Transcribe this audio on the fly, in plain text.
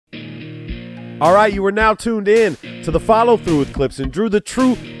All right, you are now tuned in to the Follow Through with Clips and Drew, the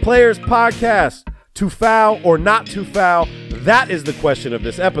True Players Podcast. To foul or not to foul? That is the question of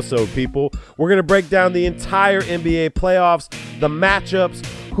this episode, people. We're going to break down the entire NBA playoffs, the matchups,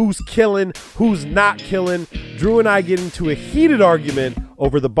 who's killing, who's not killing. Drew and I get into a heated argument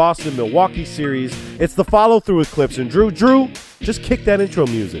over the Boston-Milwaukee series. It's the Follow Through with Clips and Drew. Drew, just kick that intro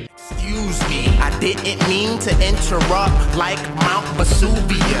music. Excuse me, I didn't mean to interrupt like Mount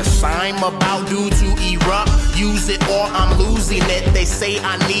Vesuvius. I'm about due to erupt. Use it or I'm losing it. They say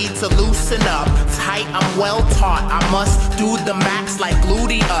I need to loosen up. Tight, I'm well taught. I must do the max like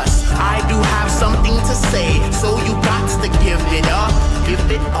gluteus. I do have something to say, so you got to give it up. Give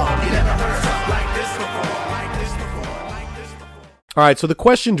it up. You never heard something like this before. Like this before. Like this before. All right, so the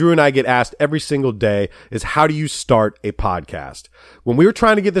question Drew and I get asked every single day is, how do you start a podcast? When we were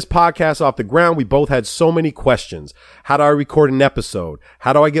trying to get this podcast off the ground, we both had so many questions. How do I record an episode?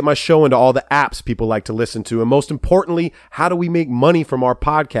 How do I get my show into all the apps people like to listen to? And most importantly, how do we make money from our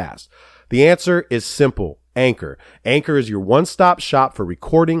podcast? The answer is simple. Anchor. Anchor is your one-stop shop for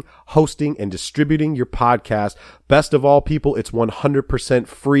recording, hosting, and distributing your podcast. Best of all, people, it's 100%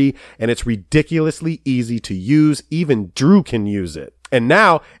 free, and it's ridiculously easy to use. Even Drew can use it. And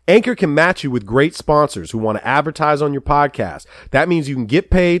now, Anchor can match you with great sponsors who want to advertise on your podcast. That means you can get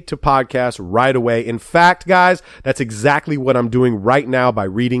paid to podcast right away. In fact, guys, that's exactly what I'm doing right now by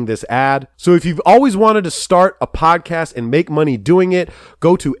reading this ad. So if you've always wanted to start a podcast and make money doing it,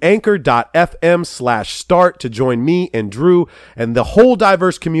 go to anchor.fm/start to join me and Drew and the whole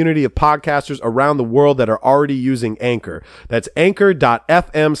diverse community of podcasters around the world that are already using Anchor. That's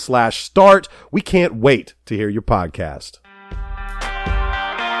anchor.fm/start. We can't wait to hear your podcast.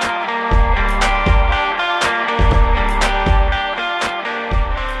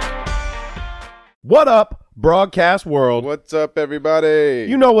 What up, broadcast world? What's up, everybody?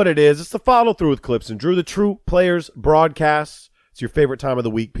 You know what it is. It's the Follow Through with Clips and Drew, the True Players Broadcast. It's your favorite time of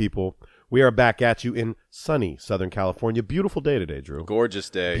the week, people. We are back at you in sunny Southern California. Beautiful day today, Drew. Gorgeous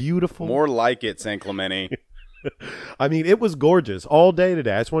day. Beautiful. More like it, San Clemente. I mean, it was gorgeous all day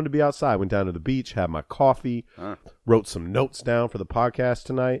today. I just wanted to be outside. Went down to the beach, had my coffee, wrote some notes down for the podcast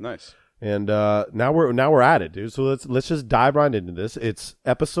tonight. Nice. And now we're at it, dude. So let's just dive right into this. It's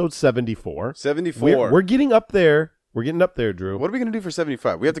episode 74. 74. We're getting up there. We're getting up there, Drew. What are we going to do for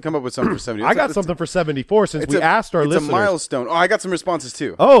 75? We have to come up with something for 70. I got something for 74 since we asked our listeners. It's a milestone. Oh, I got some responses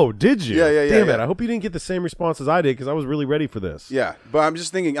too. Oh, did you? Yeah. Damn it. I hope you didn't get the same response as I did because I was really ready for this. Yeah, but I'm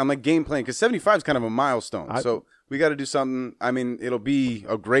just thinking, I'm like game playing because 75 is kind of a milestone. So we got to do something. I mean, it'll be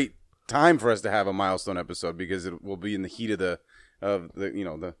a great time for us to have a milestone episode because it will be in the heat of the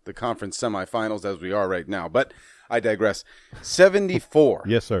conference semifinals as we are right now. But I digress. 74.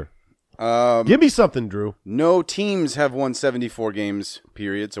 Yes, sir. Give me something, Drew. No teams have won 74 games,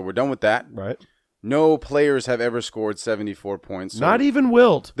 period. So we're done with that. Right. No players have ever scored 74 points. So not even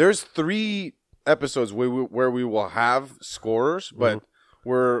Wilt. There's 3 episodes where we will have scorers, but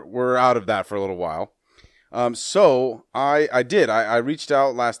we're out of that for a little while. So I reached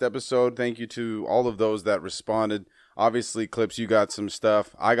out last episode. Thank you to all of those that responded. Obviously, Clips, you got some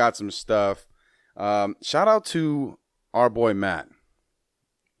stuff. I got some stuff. Shout out to our boy Matt,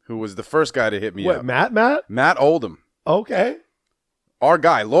 who was the first guy to hit me up. Matt? Matt Oldham. Okay. Our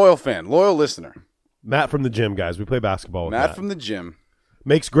guy, loyal fan, loyal listener. Matt from the gym, guys. We play basketball with Matt from the gym.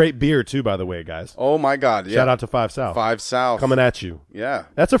 Makes great beer, too, by the way, guys. Oh, my God. Yeah. Shout out to 5 South. 5 South. Coming at you. Yeah.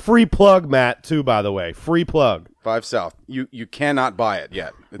 That's a free plug, Matt, too, by the way. Free plug. 5 South. You cannot buy it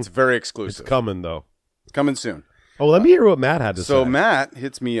yet. It's very exclusive. It's coming, though. Coming soon. Oh, let me hear what Matt had to say. So Matt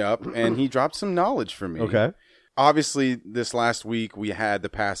hits me up, and he dropped some knowledge for me. Okay. Obviously, this last week, we had the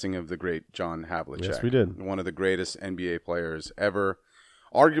passing of the great John Havlicek. Yes, we did. One of the greatest NBA players ever.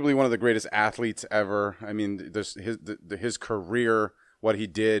 Arguably one of the greatest athletes ever. I mean, his career, what he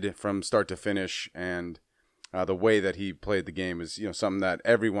did from start to finish, and the way that he played the game is something that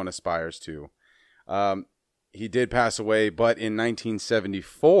everyone aspires to. He did pass away, but in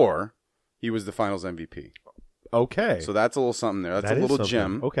 1974, he was the Finals MVP. Okay. So that's a little something there. That's a little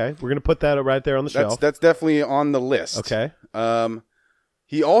gem. Okay. We're going to put that right there on the shelf. That's definitely on the list. Okay.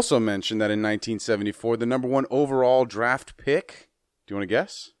 He also mentioned that in 1974, the number 1 overall draft pick, do you want to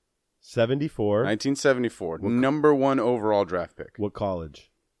guess? 74. 1974, number 1 overall draft pick. What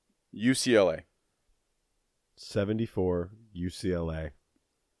college? UCLA. 74, UCLA.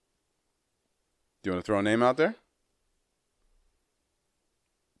 Do you want to throw a name out there?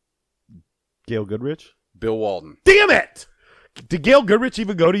 Gail Goodrich? Bill Walton. Damn it! Did Gail Goodrich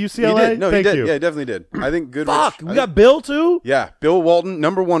even go to UCLA? He did. No, Thank he did. you. Yeah, he definitely did. I think Goodrich. Fuck, we got Bill too? Yeah, Bill Walton,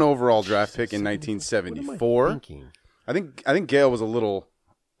 number 1 overall draft pick in 1974. What am I thinking? I think Gail was a little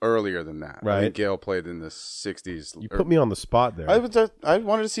earlier than that. I Right. think Gale played in the 60s. You put me on the spot there. I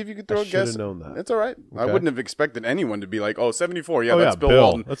wanted to see if you could throw a should have guess. known that. It's all right. I Okay. wouldn't have expected anyone to be like, 74. Yeah, Oh, that's yeah, Bill Bill.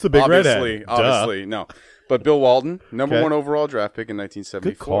 Walton. That's the big obviously, redhead. Obviously, no. But Bill Walton, number Okay. 1 overall draft pick in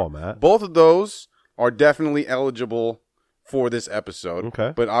 1974. Good call, Matt. Both of those are definitely eligible for this episode.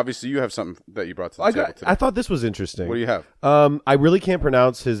 Okay. But obviously, you have something that you brought to the table today. I thought this was interesting. What do you have? I really can't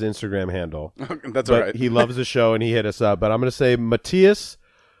pronounce his Instagram handle. That's all But right. he loves the show and he hit us up. But I'm going to say Matthias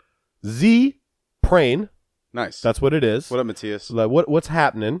Z Prain. Nice. That's what it is. What up, Matthias? Like, what's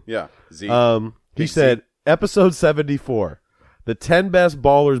happening? Yeah. Z. He Big said episode 74, the 10 best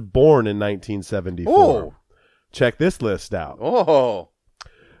ballers born in 1974. Oh. Check this list out. Oh.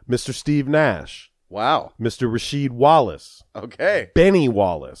 Mr. Steve Nash, Wow. Mr. Rasheed Wallace, Okay. Benny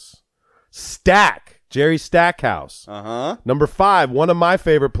Wallace, Jerry Stackhouse. Uh-huh. Number 5, one of my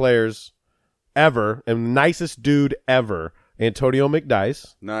favorite players ever and nicest dude ever, Antonio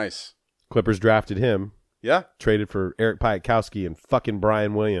McDyess. Nice. Clippers drafted him, Yeah. traded for Eric Piatkowski and fucking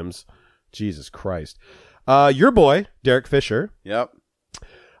Brian Williams. Jesus Christ. Your boy, Derek Fisher. Yep.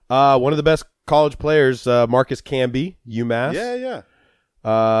 One of the best college players, Marcus Camby, UMass. Yeah, yeah.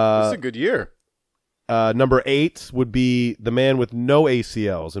 It's a good year. Number 8 would be the man with no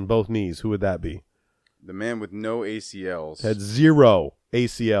ACLs in both knees. Who would that be? The man with no ACLs. Had 0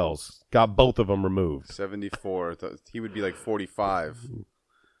 ACLs. Got both of them removed. 74. He would be like 45.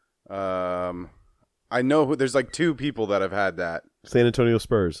 I know there's like 2 people that have had that. San Antonio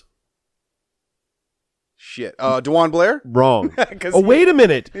Spurs. Shit. DeJuan Blair? Wrong. 'Cause Oh, wait a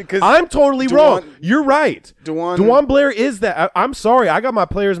minute. 'cause I'm totally wrong. You're right. DeJuan Blair is that. I'm sorry. I got my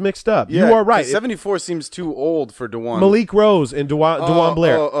players mixed up. Yeah, you are right. 74 seems too old for DeJuan. Malik Rose and DeJuan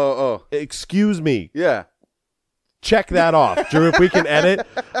Blair. Oh. Excuse me. Yeah. Check that off. Drew, if we can edit,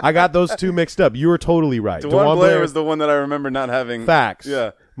 I got those 2 mixed up. You were totally right. DeJuan Blair was the one that I remember not having. Facts.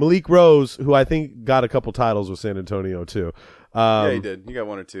 Yeah. Malik Rose, who I think got a couple titles with San Antonio, too. Yeah, he did. He got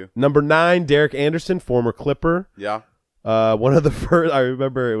 1 or 2. Number 9, Derek Anderson, former Clipper. Yeah. One of the first, I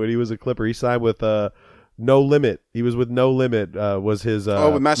remember when he was a Clipper, he signed with No Limit. He was with No Limit, was his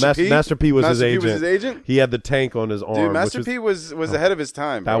with Master P? Master P was his Master P agent. was his agent? He had the tank on his arm. Dude, Master which P was ahead of his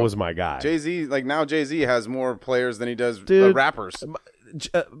time. that bro. was my guy. Jay-Z, like now Jay-Z has more players than he does Dude. rappers.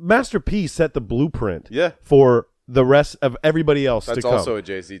 Master P set the blueprint Yeah. for the rest of everybody else That's to come. also a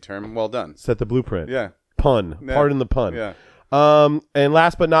Jay-Z term. Well done. Set the blueprint. Yeah. Pun. Yeah. Pardon the pun. Yeah. And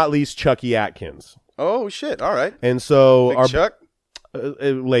last but not least, Chucky Atkins. Oh, shit. All right. And so Big our Chuck.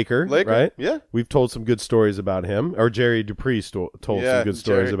 Laker, right? Yeah. We've told some good stories about him. Or Jerry Dupree told some good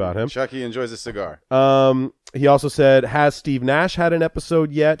stories Jerry- about him. Chucky enjoys a cigar. He also said, has Steve Nash had an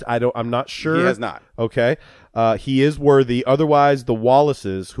episode yet? I'm not sure. He has not. Okay. He is worthy. Otherwise, the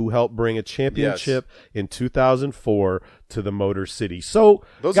Wallaces, who helped bring a championship in 2004 to the Motor City. So,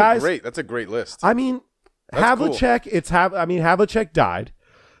 Those guys, are great. That's a great list. I mean, That's cool. Havlicek, Havlicek died.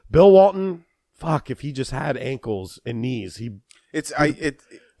 Bill Walton, fuck, if he just had ankles and knees,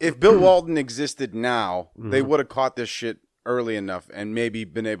 If Bill Walton existed now, Mm-hmm. they would have caught this shit early enough and maybe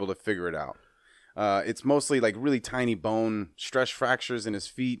been able to figure it out. It's mostly like really tiny bone stress fractures in his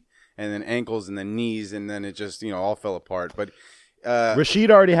feet and then ankles and then knees, and then it just, all fell apart. But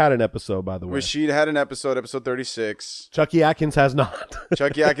Rasheed already had an episode, by the way. Rasheed had an episode 36. Chucky Atkins has not.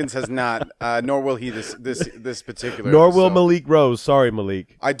 Chucky Atkins has not, nor will he this particular Nor will episode. Malik Rose. Sorry,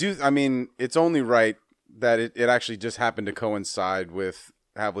 Malik. I mean, it's only right that it actually just happened to coincide with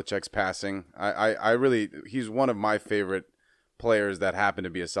Havlicek's passing. He's one of my favorite players that happen to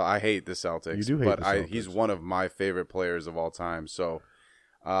be a Celtic. I hate the Celtics. You do hate but the Celtics. he's one of my favorite players of all time. So,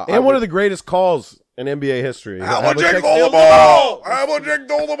 And one of the greatest calls in NBA history. Havlicek Havlicek stole the steals ball. Havlicek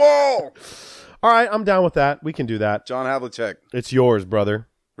stole the ball. All right, I'm down with that. We can do that. John Havlicek, It's yours, brother.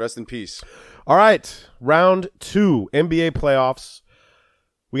 rest in peace. All right, round 2, NBA playoffs.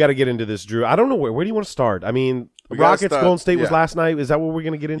 We got to get into this, Drew. I don't know where do you want to start? I mean, We gotta Rockets, start- Golden State was yeah. last night. Is that what we're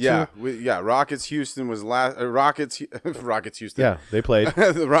going to get into? Yeah, Rockets Houston was last. Rockets Houston. Yeah, they played.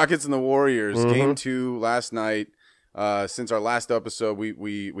 The Rockets and the Warriors. Mm-hmm. Game 2 last night. Since our last episode,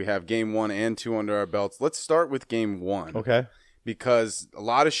 we have game 1 and 2 under our belts. Let's start with game 1. Okay. Because a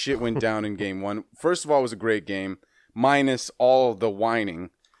lot of shit went down in game 1. First of all, it was a great game, minus all of the whining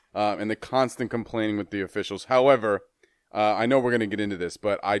and the constant complaining with the officials. However, I know we're going to get into this,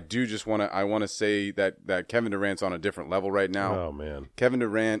 but I do just want to say that Kevin Durant's on a different level right now. Oh, man. Kevin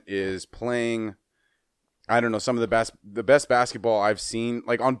Durant is playing, I don't know, some of the best basketball I've seen,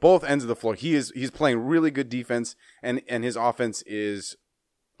 like on both ends of the floor. He's playing really good defense, and his offense is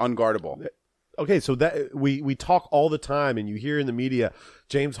unguardable. Okay, so that we talk all the time, and you hear in the media,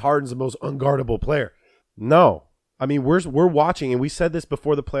 James Harden's the most unguardable player. No. I mean, we're watching, and we said this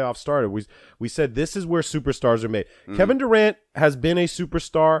before the playoffs started. We said this is where superstars are made. Kevin Durant has been a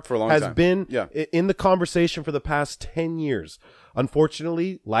superstar for a long has time. been Yeah. in the conversation for the past 10 years.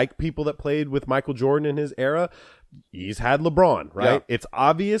 Unfortunately, like people that played with Michael Jordan in his era, he's had LeBron, right? Yeah. It's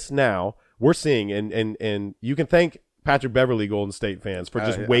obvious now. We're seeing, and you can thank Patrick Beverly, Golden State fans, for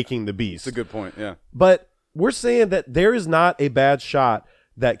just waking the beast. It's a good point, yeah. But we're saying that there is not a bad shot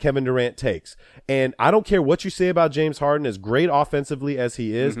that Kevin Durant takes. And I don't care what you say about James Harden, as great offensively as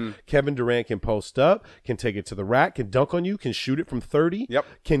he is, Kevin Durant can post up, can take it to the rack, can dunk on you, can shoot it from 30, Yep.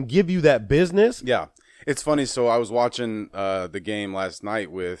 can give you that business. Yeah. It's funny. So I was watching the game last night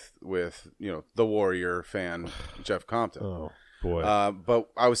with the Warrior fan, Jeff Compton. Oh, boy. But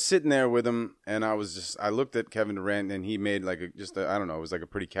I was sitting there with him, and I looked at Kevin Durant, and he made like I don't know, it was like a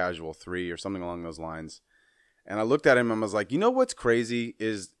pretty casual three or something along those lines. And I looked at him and I was like, you know what's crazy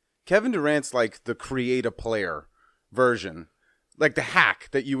is Kevin Durant's like the create a player version, like the hack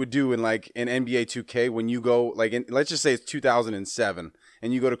that you would do in NBA 2K when you go let's just say it's 2007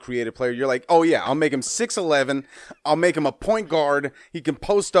 and you go to create a player. You're like, oh yeah, I'll make him 6'11", I'll make him a point guard. He can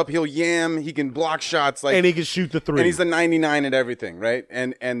post up, he'll yam, he can block shots, and he can shoot the three. And he's the 99 at everything, right?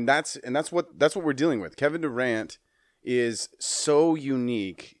 And that's what we're dealing with. Kevin Durant is so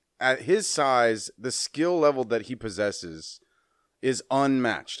unique. At his size, the skill level that he possesses is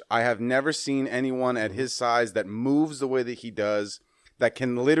unmatched. I have never seen anyone at his size that moves the way that he does, that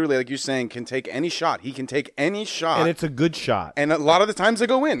can literally, like you're saying, can take any shot. He can take any shot. And it's a good shot. And a lot of the times they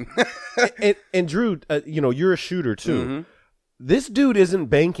go in. and Drew, you're a shooter too. This dude isn't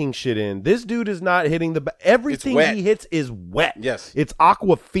banking shit in. This dude is not hitting everything he hits is wet. Yes. It's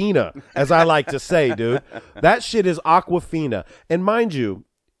Aquafina, as I like to say, dude. That shit is Aquafina. And mind you,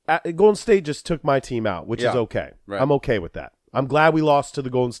 Golden State just took my team out, which is okay. Right. I'm okay with that. I'm glad we lost to the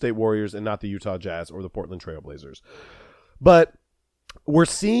Golden State Warriors and not the Utah Jazz or the Portland Trail Blazers. But we're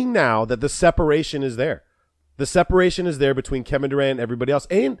seeing now that the separation is there. The separation is there between Kevin Durant and everybody else,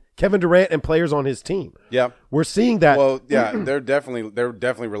 and Kevin Durant and players on his team. Yeah, we're seeing that. Well, yeah, they're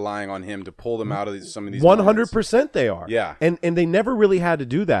definitely relying on him to pull them out of some of these. 100% they are. Yeah, and they never really had to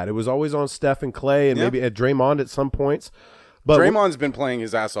do that. It was always on Steph and Clay, and maybe at Draymond at some points. But Draymond's been playing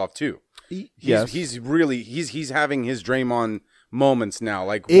his ass off too. Yes, he's having his Draymond moments now.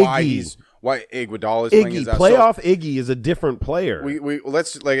 Like Iggy. why Iguodala is playing his ass off. Playoff Iggy is a different player.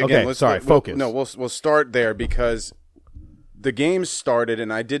 Let's focus. We'll start there because the game started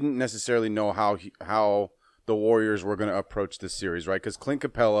and I didn't necessarily know how the Warriors were going to approach this series, right? Because Clint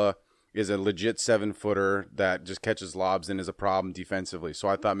Capella is a legit 7-footer that just catches lobs and is a problem defensively. So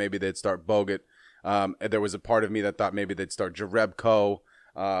I thought maybe they'd start Bogut. There was a part of me that thought maybe they'd start Jerebko,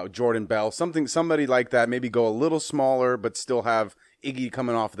 Jordan Bell, somebody like that. Maybe go a little smaller, but still have Iggy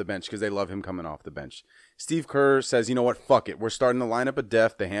coming off the bench because they love him coming off the bench. Steve Kerr says, you know what? Fuck it. We're starting the lineup of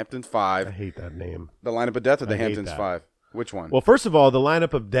death, the Hamptons 5. I hate that name. The lineup of death or the Hamptons 5? Which one? Well, first of all, the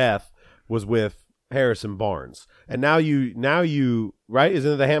lineup of death was with Harrison Barnes, and now you right?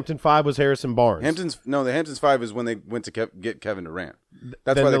 Isn't it the Hampton 5 was Harrison Barnes? The Hamptons 5 is when they went to get Kevin Durant.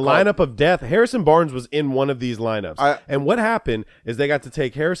 That's then why the lineup of death. Harrison Barnes was in one of these lineups, and what happened is they got to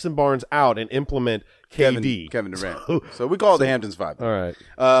take Harrison Barnes out and implement KD, Kevin Durant. So we call it the Hamptons 5. All right.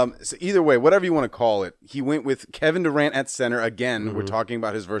 So either way, whatever you want to call it, he went with Kevin Durant at center again. We're talking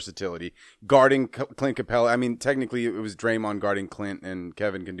about his versatility, guarding Clint Capella. I mean, technically it was Draymond guarding Clint, and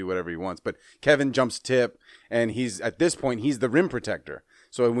Kevin can do whatever he wants. But Kevin jumps tip, and at this point he's the rim protector.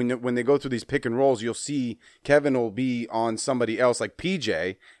 So when they go through these pick and rolls, you'll see Kevin will be on somebody else like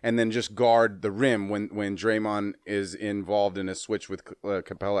PJ and then just guard the rim when Draymond is involved in a switch with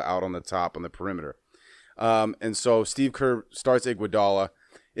Capella out on the top on the perimeter. And so Steve Kerr starts Iguodala.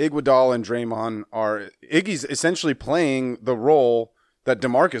 Iguodala and Draymond Iggy's essentially playing the role that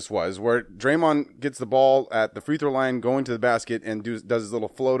DeMarcus was, where Draymond gets the ball at the free throw line, going to the basket, and does his little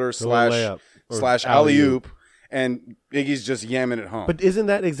floater slash alley-oop. And Iggy's just yamming it home. But isn't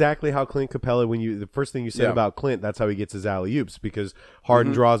that exactly how Clint Capella, the first thing you said about Clint, that's how he gets his alley-oops, because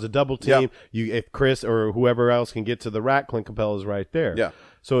Harden draws a double team. Yep. If Chris or whoever else can get to the rack, Clint Capella's right there. Yeah.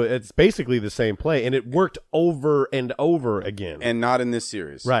 So it's basically the same play, and it worked over and over again. And not in this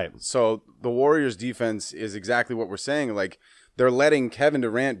series. Right. So the Warriors' defense is exactly what we're saying. Like, they're letting Kevin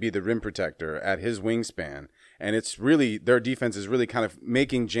Durant be the rim protector at his wingspan, and it's really, their defense is really kind of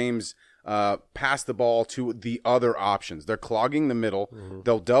making James pass the ball to the other options. They're clogging the middle.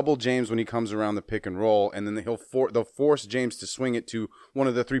 They'll double James when he comes around the pick and roll, and then they'll force James to swing it to one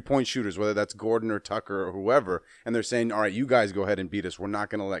of the 3-point shooters, whether that's Gordon or Tucker or whoever. And they're saying, all right, you guys go ahead and beat us. We're not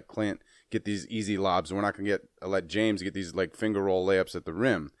going to let Clint get these easy lobs, and we're not going to let James get these like finger roll layups at the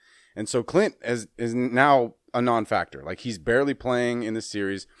rim. And so Clint is now a non-factor. Like, he's barely playing in the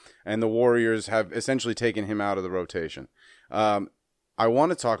series, and the Warriors have essentially taken him out of the rotation. I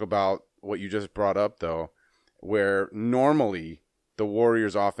want to talk about what you just brought up, though, where normally the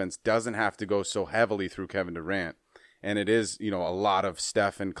Warriors offense doesn't have to go so heavily through Kevin Durant, and it is, a lot of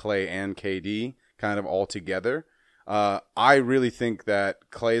Steph and Klay and KD kind of all together. I really think that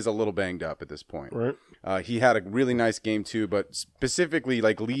Klay is a little banged up at this point. Right. He had a really nice game too, but specifically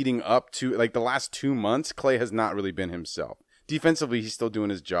like leading up to like the last 2 months, Klay has not really been himself. Defensively, he's still doing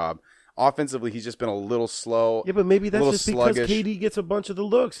his job. Offensively, he's just been a little slow. Yeah, but maybe that's just because sluggish. KD gets a bunch of the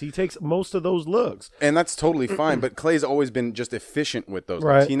looks. He takes most of those looks. And that's totally fine, but Klay's always been just efficient with those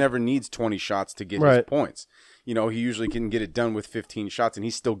Right. looks. He never needs 20 shots to get his points. He usually can get it done with 15 shots, and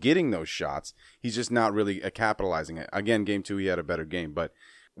he's still getting those shots. He's just not really capitalizing it. Again, game 2, he had a better game. But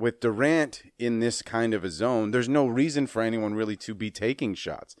with Durant in this kind of a zone, there's no reason for anyone really to be taking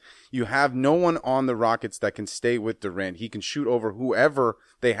shots. You have no one on the Rockets that can stay with Durant. He can shoot over whoever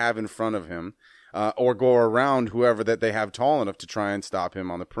they have in front of him, or go around whoever that they have tall enough to try and stop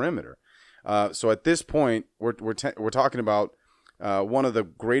him on the perimeter. So at this point, we're talking about one of the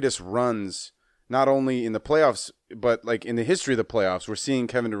greatest runs, not only in the playoffs, but like in the history of the playoffs. We're seeing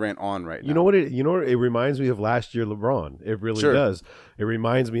Kevin Durant on right now. You know what? It reminds me of last year LeBron. It really does. It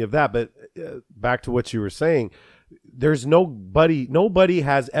reminds me of that. But back to what you were saying, there's nobody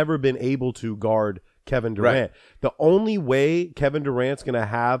has ever been able to guard Kevin Durant. Right. The only way Kevin Durant's going to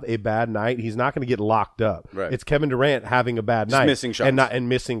have a bad night, he's not going to get locked up. Right. It's Kevin Durant having a bad night, missing shots, and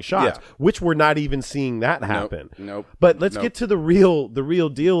missing shots, which we're not even seeing that happen. Nope. But let's get to the real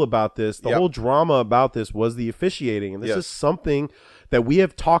deal about this. The whole drama about this was the officiating, and this is something that we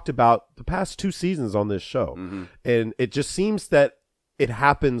have talked about the past 2 seasons on this show, and it just seems that it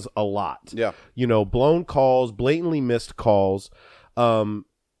happens a lot. Yeah, blown calls, blatantly missed calls,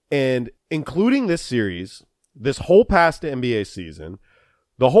 and including this series, this whole past NBA season,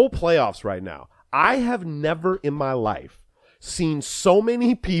 the whole playoffs right now, I have never in my life seen so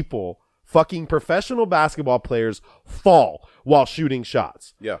many people, fucking professional basketball players, fall while shooting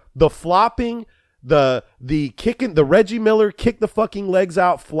shots. Yeah. The flopping, the kicking, the Reggie Miller kick the fucking legs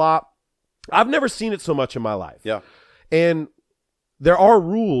out flop. I've never seen it so much in my life. Yeah. And there are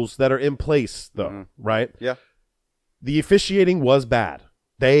rules that are in place though, right? Yeah. The officiating was bad.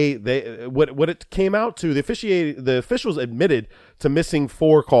 They what it came out to, the officials admitted to missing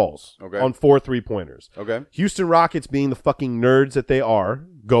 4 calls on 4 3-pointers. Okay. Houston Rockets, being the fucking nerds that they are,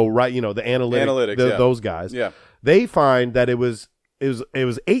 go right, the analytics, those guys. Yeah. They find that it was 8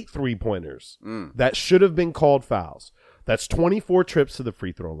 3-pointers that should have been called fouls. That's 24 trips to the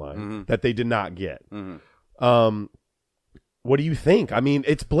free throw line that they did not get. What do you think? I mean,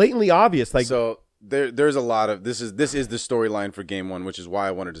 it's blatantly obvious. Like, so there's a lot of this is the storyline for game 1, which is why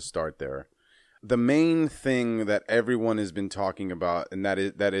I wanted to start there. The main thing that everyone has been talking about, and that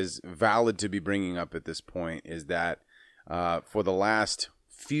is valid to be bringing up at this point, is that for the last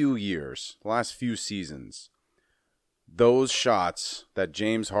few years, the last few seasons, those shots that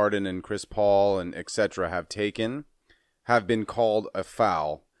James Harden and Chris Paul and etc. have taken have been called a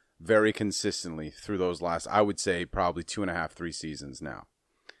foul very consistently through those last, I would say, probably 2.5, 3 seasons now.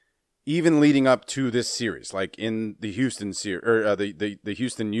 Even leading up to this series, like in the Houston series, or the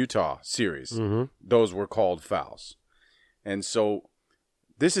Houston Utah series, those were called fouls. And so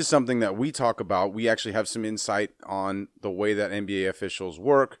this is something that we talk about. We actually have some insight on the way that NBA officials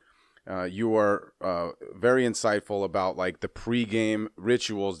work. You are very insightful about like the pregame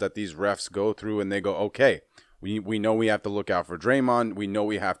rituals that these refs go through, and they go, okay, we know we have to look out for Draymond. We know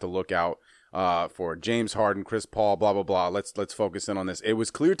we have to look out for James Harden, Chris Paul, blah, blah, blah. Let's focus in on this. It was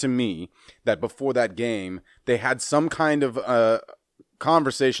clear to me that before that game, they had some kind of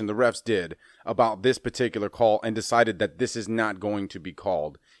conversation, the refs did, about this particular call and decided that this is not going to be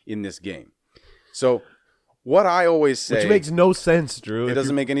called in this game. So what I always say... Which makes no sense, Drew. It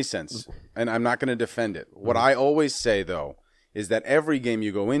doesn't make any sense, and I'm not going to defend it. What I always say, though, is that every game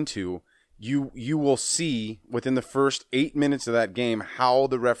you go into... You will see within the first 8 minutes of that game how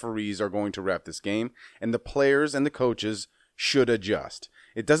the referees are going to ref this game, and the players and the coaches should adjust.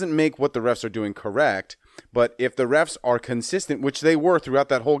 It doesn't make what the refs are doing correct, but if the refs are consistent, which they were throughout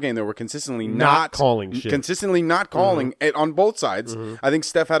that whole game, they were consistently not calling shit. Consistently not calling it on both sides. I think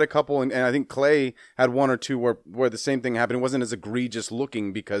Steph had a couple, and I think Klay had 1 or 2 where the same thing happened. It wasn't as egregious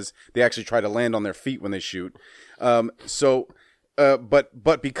looking because they actually try to land on their feet when they shoot.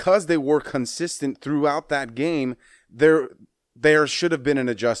 But because they were consistent throughout that game, there should have been an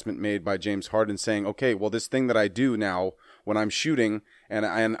adjustment made by James Harden saying, okay, well, this thing that I do now when I'm shooting and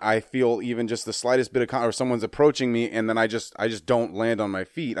I feel even just the slightest bit of or someone's approaching me and then I just don't land on my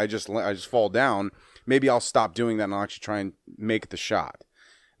feet. I just fall down. maybe I'll stop doing that and I'll actually try and make the shot.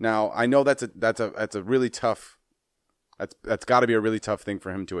 Now, I know that's a really tough. That's got to be a really tough thing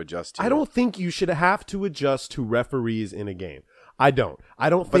for him to adjust to. I don't think you should have to adjust to referees in a game. I don't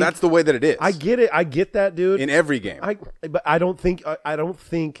think. But that's the way that it is. I get it. I get that, dude. In every game. But I don't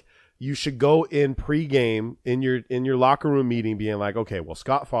think you should go in pregame in your locker room meeting being like, okay, well,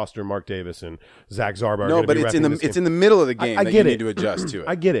 Scott Foster, Mark Davis, and Zach Zarba are no, but it's in the middle of the game that you need to adjust to it.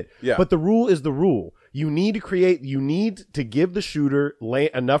 I get it. Yeah. But the rule is the rule. You need to give the shooter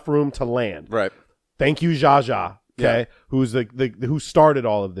enough room to land. Right. Thank you, Jaja. Okay, Yeah. who's who started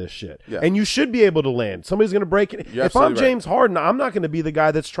all of this shit? Yeah. And you should be able to land. Somebody's going to break it. You're if I'm absolutely right. James Harden, I'm not going to be the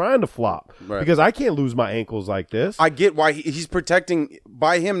guy that's trying to flop because I can't lose my ankles like this. I get why he's protecting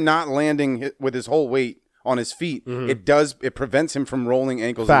by him not landing with his whole weight on his feet. It prevents him from rolling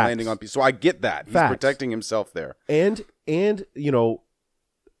ankles Facts. and landing on people. So I get that. He's Facts. protecting himself there. And you know,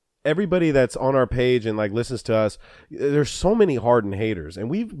 everybody that's on our page and like listens to us, there's so many Harden haters, and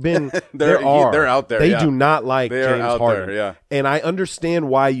we've been They're out there. They Yeah. do not like They are James out Harden. there, yeah. And I understand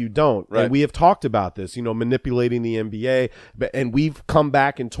why you don't. Right. And we have talked about this, you know, manipulating the NBA, and we've come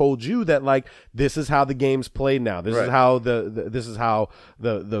back and told you that like this is how the game's played now. This Right. is how the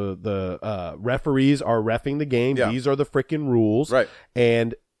referees are reffing the game. Yeah. These are the freaking rules. Right.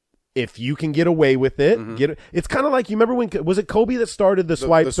 And if you can get away with it, it's kind of like, you remember when, was it Kobe that started the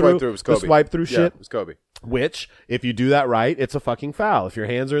swipe the through? swipe through was Kobe. The swipe through Yeah, shit? it was Kobe. Which, if you do that right, it's a fucking foul. If your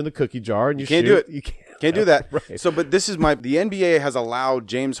hands are in the cookie jar and you Can't shoot, do it. you Can't do that. Right. So, but this is the NBA has allowed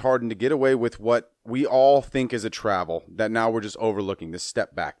James Harden to get away with what we all think is a travel that now we're just overlooking, this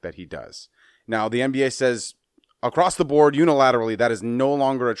step back that he does. Now, the NBA says across the board, unilaterally, that is no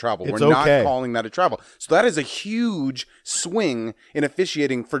longer a travel. It's We're not okay. calling that a travel. So that is a huge swing in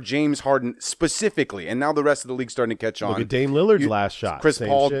officiating for James Harden specifically. And now the rest of the league's starting to catch on. Look at Dame Lillard's last shot. Chris Same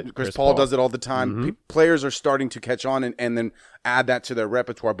Paul shit. Chris Paul does it all the time. Players are starting to catch on and then add that to their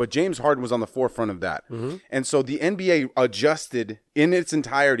repertoire. But James Harden was on the forefront of that. And so the NBA adjusted in its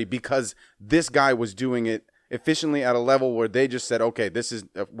entirety because this guy was doing it efficiently at a level where they just said, okay,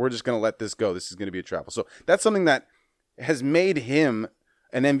 we're just going to let this go. This is going to be a travel. So that's something that has made him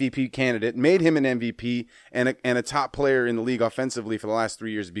an MVP candidate, made him an MVP and a top player in the league offensively for the last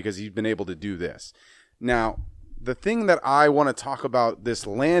 3 years because he's been able to do this. Now, the thing that I want to talk about, this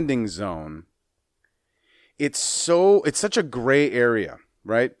landing zone, it's such a gray area,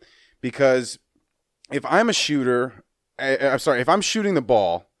 right? Because if I'm a shooter, if I'm shooting the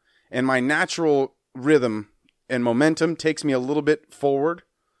ball and my natural rhythm and momentum takes me a little bit forward,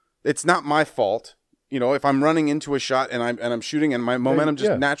 it's not my fault. You know, if I'm running into a shot and I'm shooting and my momentum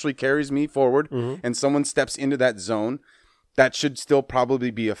just naturally carries me forward and someone steps into that zone, that should still probably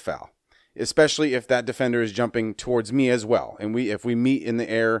be a foul, especially if that defender is jumping towards me as well. And if we meet in the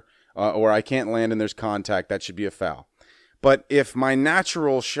air or I can't land and there's contact, that should be a foul. But if my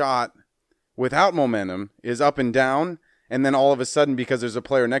natural shot without momentum is up and down, and then all of a sudden, because there's a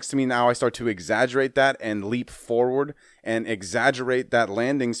player next to me, now I start to exaggerate that and leap forward and exaggerate that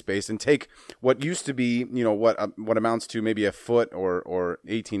landing space and take what used to be, you know, what amounts to maybe a foot or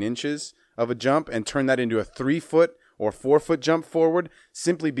 18 inches of a jump and turn that into a 3 foot or 4 foot jump forward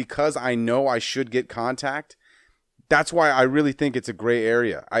simply because I know I should get contact. That's why I really think it's a gray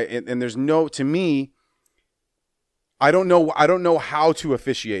area. And there's no, to me, I don't know how to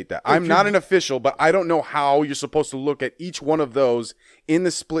officiate that. I'm not an official, but I don't know how you're supposed to look at each one of those in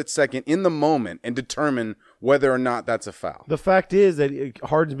the split second, in the moment, and determine whether or not that's a foul. The fact is that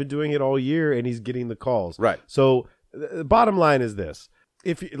Harden's been doing it all year, and he's getting the calls. Right. So the bottom line is this: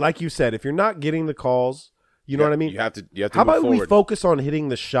 if, like you said, if you're not getting the calls, you know what I mean. You have to. How move about forward. we focus on hitting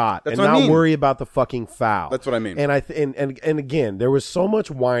the shot That's and what I not mean. worry about the fucking foul? That's what I mean. And and again, there was so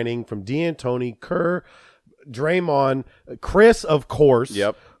much whining from D'Antoni, Kerr, Draymond, Chris, of course.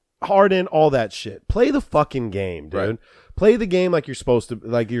 Yep. Harden, all that shit. Play the fucking game, dude. Right. Play the game like you're supposed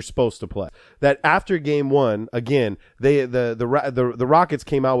to play. That after game one, again, the Rockets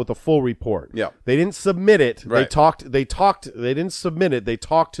came out with a full report. Yeah. They didn't submit it. Right. They didn't submit it. They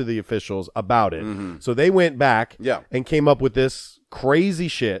talked to the officials about it. So they went back and came up with this crazy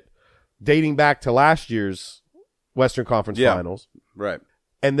shit dating back to last year's Western Conference Finals. Right.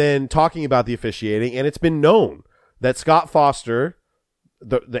 And then talking about the officiating, and it's been known that Scott Foster,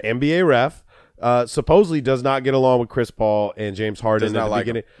 the NBA ref, supposedly does not get along with Chris Paul and James Harden Does not at the like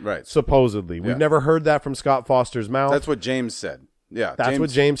beginning. him. Right. Supposedly. We've never heard that from Scott Foster's mouth. That's what James said. Yeah. That's what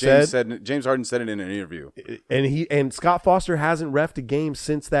James said. James Harden said it in an interview. And Scott Foster hasn't reffed a game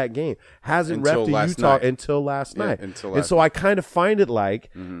since that game. Hasn't Until reffed a last Utah night. until last Yeah, night. until And last so I kind of find it like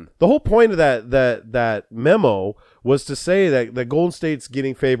the whole point of that memo was to say that Golden State's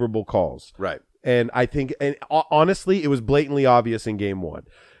getting favorable calls. Right. And I think, and honestly, it was blatantly obvious in game one.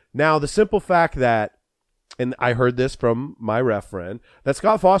 Now, the simple fact that, and I heard this from my ref friend, that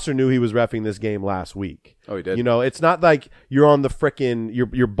Scott Foster knew he was reffing this game last week. Oh, he did? You know, it's not like you're on the frickin',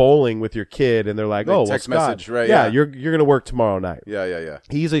 you're bowling with your kid and they're like, The oh, text well, Scott, message, right? Yeah, Yeah. you're going to work tomorrow night. Yeah.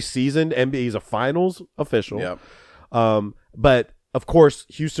 He's a seasoned NBA, he's a finals official. Yep. But of course,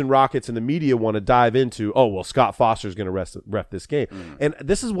 Houston Rockets and the media want to dive into, oh, well, Scott Foster's going to ref this game. And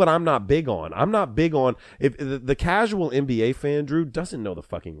this is what I'm not big on. I'm not big on, if the casual NBA fan, Drew, doesn't know the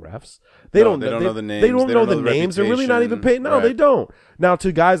fucking refs. They don't know the names. They don't know the names. They're really not even paying. No, Right. They don't. Now,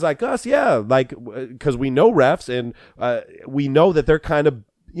 to guys like us, yeah, like, because we know refs and we know that they're kind of,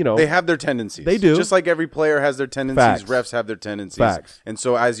 you know, they have their tendencies. They do. Just like every player has their tendencies, Facts. refs have their tendencies. Facts. And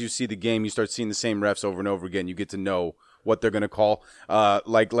so as you see the game, you start seeing the same refs over and over again. You get to know what they're going to call,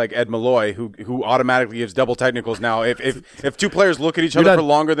 like Ed Malloy, who automatically gives double technicals now. If two players look at each other for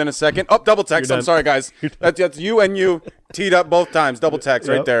longer than a second, double text. I'm sorry, guys. That's you and you teed up both times. Double text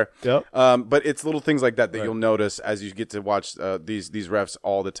right there. Yep. But it's little things like that you'll notice as you get to watch these refs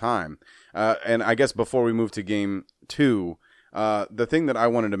all the time. And I guess before we move to game two, the thing that I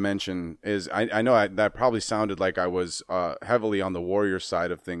wanted to mention is I know that probably sounded like I was heavily on the Warriors side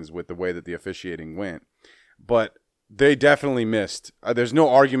of things with the way that the officiating went, but they definitely missed. There's no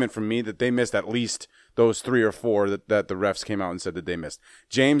argument from me that they missed at least those 3 or 4 that the refs came out and said that they missed.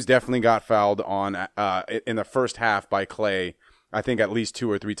 James definitely got fouled on in the first half by Clay, I think at least 2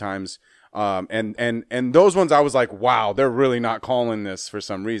 or 3 times. And those ones I was like, wow, they're really not calling this for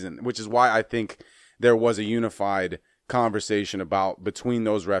some reason, which is why I think there was a unified conversation about between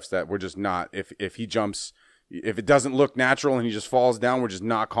those refs that we're just not, if he jumps, if it doesn't look natural and he just falls down, we're just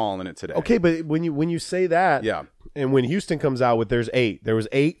not calling it today. Okay, but when you say that, Yeah. and when Houston comes out with there was 8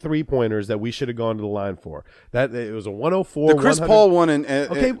 3-pointers that we should have gone to the line for. That it was a 104. The Chris 100 Paul one and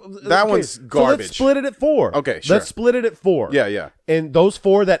okay, that one's So garbage. let's split it at 4. Okay, sure. Let's split it at 4. Yeah. And those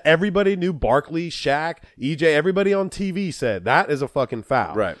 4 that everybody knew, Barkley, Shaq, EJ, everybody on TV said that is a fucking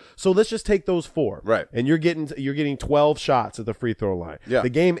foul. Right. So let's just take those 4. Right. And you're getting 12 shots at the free throw line. Yeah. The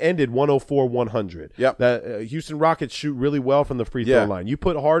game ended 104-100. Yep. The Houston Rockets shoot really well from the free throw Yeah. line. You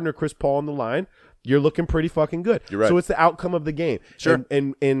put Harden or Chris Paul on the line, you're looking pretty fucking good. You're right. So it's the outcome of the game. Sure.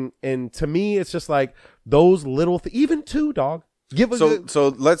 And to me, it's just like those little even 2, dog. Give a So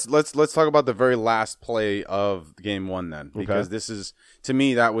let's talk about the very last play of game 1 then, because this is, to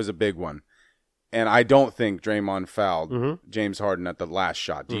me, that was a big one. And I don't think Draymond fouled James Harden at the last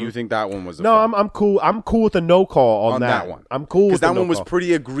shot. Do you think that one was a foul? I'm cool. I'm cool with the no call on that one. I'm cool with that the no one was call.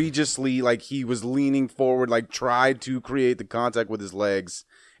 pretty egregiously, like he was leaning forward, like tried to create the contact with his legs,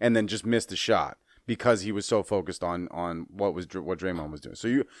 and then just missed the shot because he was so focused on what Draymond was doing.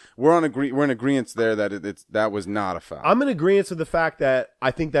 So we're in agreement there that that was not a foul. I'm in agreement with the fact that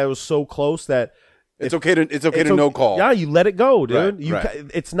I think that was so close that it's okay to no call. Yeah, you let it go, dude. Right.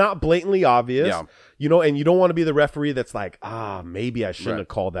 It's not blatantly obvious. Yeah. You know, and you don't want to be the referee that's like, maybe I shouldn't have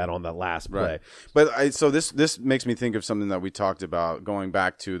called that on that last play. Right. But so this makes me think of something that we talked about going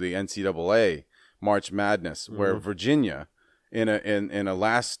back to the NCAA March Madness, where Virginia, in a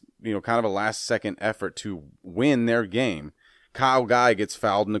last, kind of a last second effort to win their game, Kyle Guy gets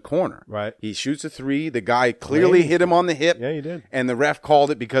fouled in the corner. Right. He shoots a 3. The guy clearly hit him on the hip. Yeah, he did. And the ref called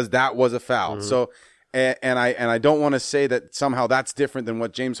it because that was a foul. So, and I don't want to say that somehow that's different than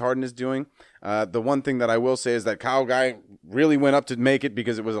what James Harden is doing. The one thing that I will say is that Kyle Guy really went up to make it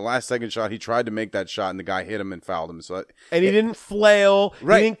because it was a last second shot. He tried to make that shot and the guy hit him and fouled him. So And he didn't flail.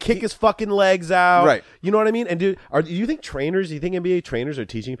 Right. He didn't kick his fucking legs out. Right. You know what I mean? And do you think NBA trainers are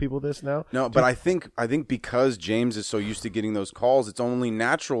teaching people this now? No, but I think because James is so used to getting those calls, it's only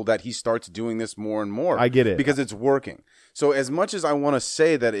natural that he starts doing this more and more. I get it. Because it's working. So as much as I want to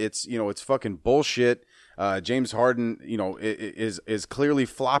say that it's fucking bullshit, James Harden, is clearly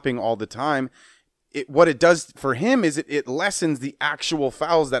flopping all the time. What it does for him is it lessens the actual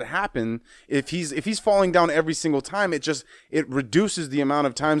fouls that happen. If he's falling down every single time, it reduces the amount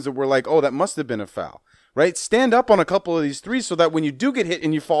of times that we're like, oh, that must have been a foul, right? Stand up on a couple of these threes so that when you do get hit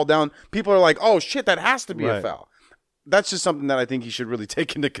and you fall down, people are like, oh shit, that has to be a foul. That's just something that I think he should really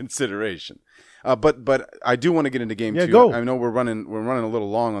take into consideration. But I do want to get into game 2. Go. I know we're running a little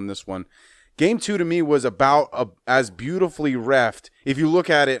long on this one. Game 2 to me was about as beautifully reffed. If you look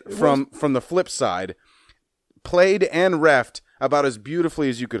at it from the flip side, played and reffed about as beautifully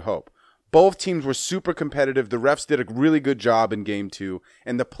as you could hope. Both teams were super competitive. The refs did a really good job in game 2,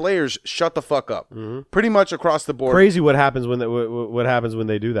 and the players shut the fuck up pretty much across the board. Crazy what happens when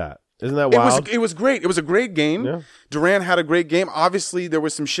they do that. Isn't that wild? It was great. It was a great game. Yeah. Durant had a great game. Obviously, there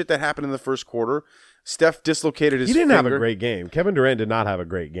was some shit that happened in the first quarter. Steph dislocated his He didn't finger. have a great game. Kevin Durant did not have a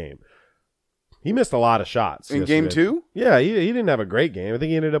great game. He missed a lot of shots. In game yesterday. 2? Yeah, he didn't have a great game. I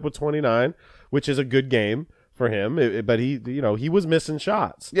think he ended up with 29, which is a good game for him. But he was missing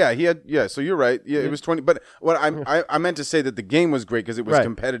shots. Yeah, he had. Yeah, so you're right. Yeah, it was 20. But what I meant to say that the game was great because it was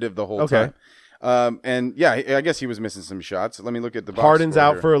competitive the whole time. And yeah, I guess he was missing some shots. Let me look at the box Harden's score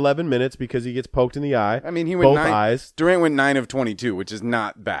out here. for 11 minutes because he gets poked in the eye. I mean, he went both 9, eyes. Durant went 9 of 22, which is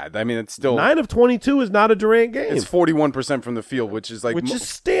not bad. I mean, it's still 9 of 22 is not a Durant game. It's 41% from the field, which is like is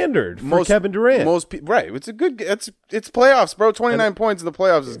standard for Kevin Durant. Right. It's a good. It's playoffs, bro. 29 points in the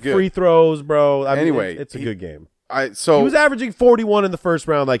playoffs is good. Free throws, bro. I mean, Anyway, it's a good game. So he was averaging 41 in the first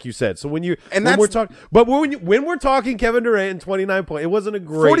round, like you said. So when we're talking Kevin Durant and 29 points, it wasn't a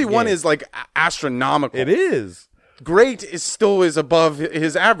great 41 game. is like astronomical. It is. Great is still above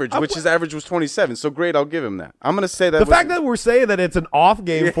his average, which his average was 27. So great, I'll give him that. I'm going to say that the fact that we're saying that it's an off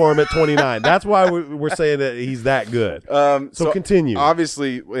game for him at 29. That's why we're saying that he's that good. So continue.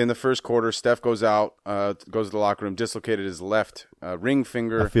 Obviously, in the first quarter, Steph goes out, goes to the locker room, dislocated his left ring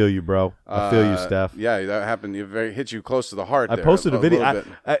finger. I feel you, bro. I feel you, Steph. Yeah, that happened. It hit you close to the heart. I posted a video.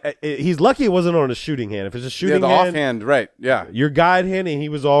 He's lucky it wasn't on a shooting hand. If it's a shooting hand, offhand, right? Yeah, your guide hand, and he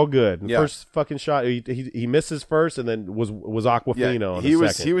was all good. The first fucking shot, he misses first, and then was Aquafina on the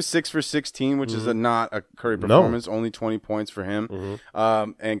second. He was 6 for 16, which is not a Curry performance. Only 20 points for him.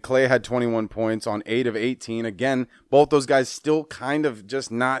 And Clay had 21 points on 8 of 18. Again, both those guys still kind of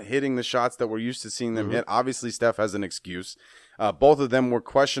just not hitting the shots that we're used to seeing them hit. Obviously, Steph has an excuse. Both of them were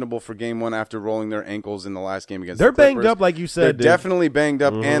questionable for game 1 after rolling their ankles in the last game against the Clippers. They're banged up, like you said. They're definitely banged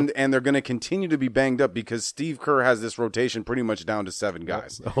up, and they're going to continue to be banged up because Steve Kerr has this rotation pretty much down to 7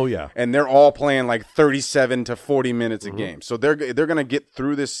 guys. Oh, yeah. And they're all playing like 37 to 40 minutes a game. So they're going to get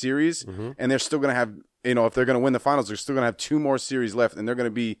through this series, and they're still going to have, if they're going to win the finals, they're still going to have 2 more series left, and they're going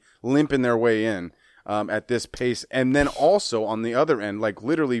to be limping their way in at this pace. And then also on the other end, like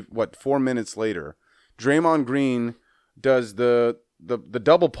literally, 4 minutes later, Draymond Green does the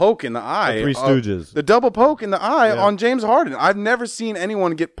double poke in the eye. The Three Stooges. The double poke in the eye on James Harden. I've never seen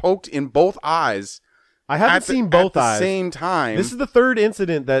anyone get poked in both eyes. I haven't seen both eyes at the same time. This is the third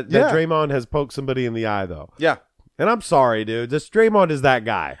incident that Draymond has poked somebody in the eye, though. Yeah. And I'm sorry, dude. This Draymond is that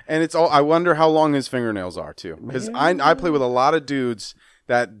guy. And it's all. I wonder how long his fingernails are, too. Because I play with a lot of dudes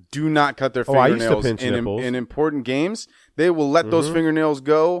that do not cut their fingernails in important games. They will let those fingernails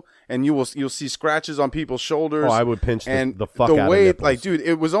go, and you'll see scratches on people's shoulders. Oh, I would pinch the fuck out of nipples. Like, dude,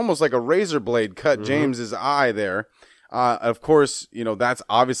 it was almost like a razor blade cut James's eye there. Of course, that's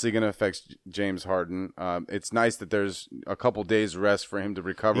obviously going to affect James Harden. It's nice that there's a couple days rest for him to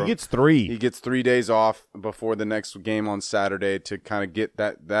recover. He gets 3. He gets 3 days off before the next game on Saturday to kind of get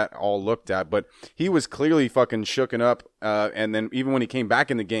that all looked at. But he was clearly fucking shooken up. And then even when he came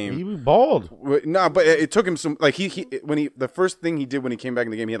back in the game, he was bald. No, but it took him some. Like the first thing he did when he came back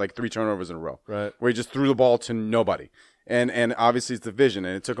in the game, he had like 3 turnovers in a row, right? Where he just threw the ball to nobody. And obviously it's the vision,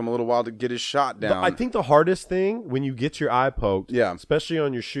 and it took him a little while to get his shot down. I think the hardest thing when you get your eye poked, especially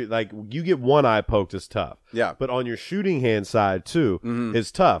on your shoot, like you get one eye poked is tough. Yeah. But on your shooting hand side too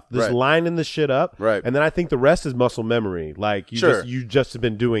is tough. Just lining the shit up. Right. And then I think the rest is muscle memory. Like you just have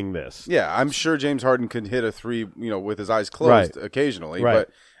been doing this. Yeah, I'm sure James Harden could hit a 3, with his eyes closed occasionally. Right.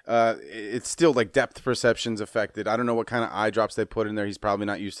 But it's still like depth perception's affected. I don't know what kind of eye drops they put in there. He's probably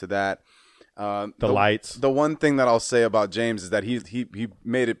not used to that. The lights. The one thing that I'll say about James is that he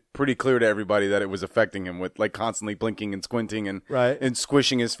made it pretty clear to everybody that it was affecting him with like constantly blinking and squinting and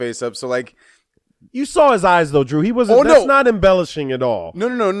squishing his face up. So like you saw his eyes though, Drew. He wasn't. That's not embellishing at all.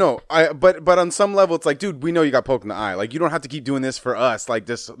 No. But on some level, it's like, dude, we know you got poked in the eye. Like you don't have to keep doing this for us. Like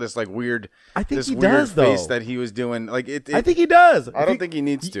this like weird. I think this he weird does face though. that he was doing. Like I think he does. I don't think he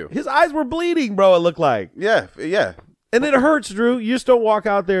needs to. His eyes were bleeding, bro. It looked like. Yeah. And it hurts, Drew. You just don't walk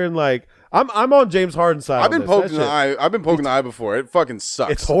out there and like. I'm on James Harden's side. I've been poked in the eye. I've been poked in the eye before. It fucking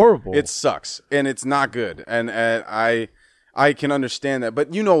sucks. It's horrible. It sucks, and it's not good. And I can understand that,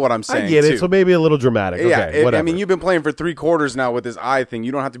 but you know what I'm saying. I get it. Too. So maybe a little dramatic. Yeah, okay, whatever. I mean, you've been playing for 3 quarters now with this eye thing.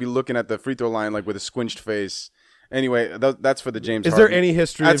 You don't have to be looking at the free throw line like with a squinched face. Anyway, that's for the James. Is Harden. there any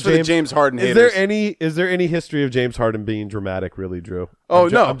history? That's of for James, the James Harden. Is haters. there any history of James Harden being dramatic? Really, Drew? Oh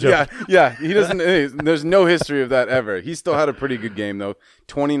no, yeah. He doesn't. There's no history of that ever. He still had a pretty good game though.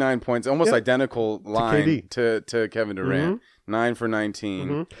 29 points, almost identical line to Kevin Durant. 9 for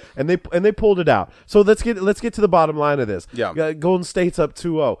 19, and they pulled it out. So let's get to the bottom line of this. Yeah, Golden State's up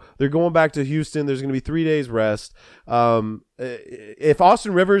 2-0. They're going back to Houston. There's going to be 3 days rest. If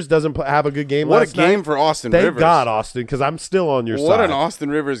Austin Rivers doesn't have a good game, what last a game night, for Austin thank Rivers. God, Austin, because I'm still on your side. What an Austin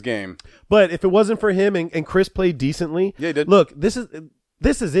Rivers game! But if it wasn't for him and Chris played decently, yeah, he did. Look, this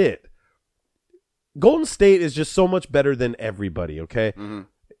is it. Golden State is just so much better than everybody. Okay.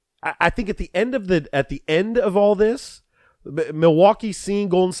 I think at the end of all this, Milwaukee seeing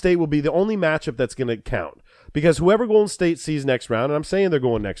Golden State will be the only matchup that's going to count, because whoever Golden State sees next round, and I'm saying they're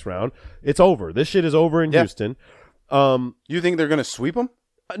going next round, it's over. This shit is over in Houston. You think they're going to sweep them?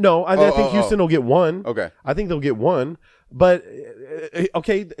 No, I think Houston will get one. Okay. I think they'll get one. But,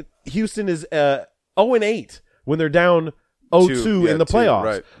 okay, Houston is 0-8 when they're down 0-2 in the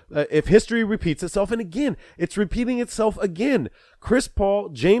playoffs. Right. If history repeats itself, and again, it's repeating itself again. Chris Paul,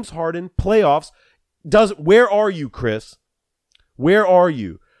 James Harden, playoffs. Where are you, Chris? Where are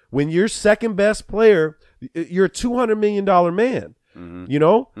you? When your second best player, you're a $200 million man. Mm-hmm. You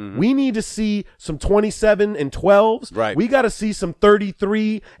know, we need to see some 27 and 12s. Right. We got to see some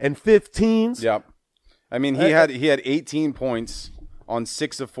 33 and 15s. Yep. I mean, he had 18 points on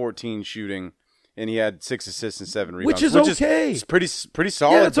 6 of 14 shooting, and he had 6 assists and 7 rebounds, which is okay. It's pretty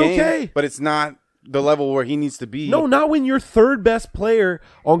solid. Yeah, it's game, okay. But it's not the level where he needs to be. No, not when your third best player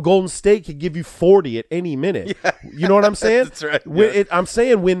on Golden State could give you 40 at any minute. Yeah. You know what I'm saying? That's right. I'm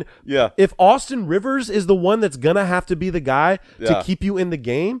saying if Austin Rivers is the one that's gonna have to be the guy to keep you in the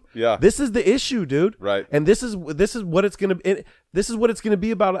game, this is the issue, dude. Right. And this is what it's gonna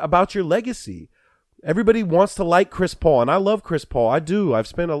be about your legacy. Everybody wants to like Chris Paul, and I love Chris Paul. I do. I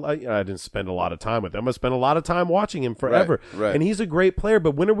didn't spend a lot of time with him. I spent a lot of time watching him forever. Right. And he's a great player,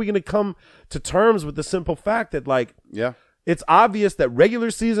 but when are we going to come to terms with the simple fact that, like, yeah, it's obvious that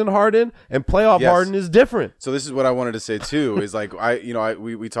regular season Harden and playoff Harden is different. So this is what I wanted to say too, is like,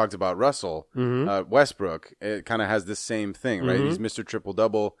 we talked about Russell, Westbrook. It kind of has this same thing, right? He's Mr.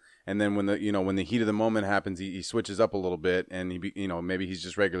 Triple-Double. And then when the heat of the moment happens, he switches up a little bit, and maybe he's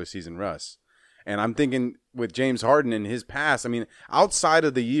just regular season Russ. And I'm thinking with James Harden in his past, I mean, outside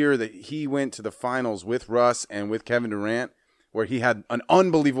of the year that he went to the finals with Russ and with Kevin Durant, where he had an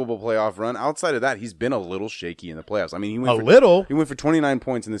unbelievable playoff run, outside of that, he's been a little shaky in the playoffs. I mean, he went for 29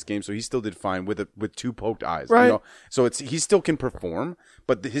 points in this game, so he still did fine with 2 poked eyes. Right. You know? So he still can perform,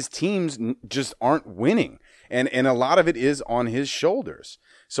 but his teams just aren't winning. And a lot of it is on his shoulders.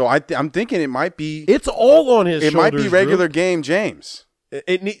 So I'm thinking it might be... It's all on his shoulders, It might be regular game James.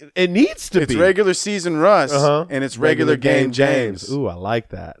 It needs to be. It's regular season Russ, and it's regular game James. Ooh, I like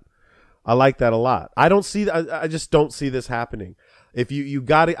that. I like that a lot. I don't see. I just don't see this happening. If you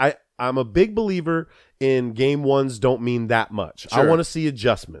got it, I'm a big believer in game ones don't mean that much. Sure. I want to see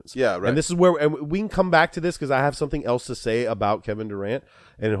adjustments. Yeah, right. And this is where we can come back to this because I have something else to say about Kevin Durant,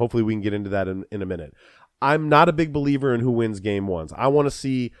 and hopefully we can get into that in a minute. I'm not a big believer in who wins game ones. I want to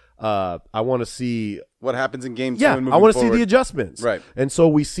see. What happens in game 2 Yeah, and moving I want to see forward. the adjustments. Right. And so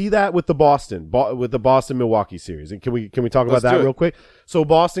we see that with the Boston Milwaukee series. And can we talk about that real quick? So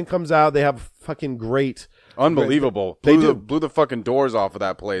Boston comes out, they have fucking great. Unbelievable. Blew the fucking doors off of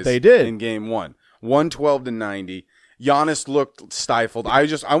that place. They did. In game 1. 112-90. Giannis looked stifled. I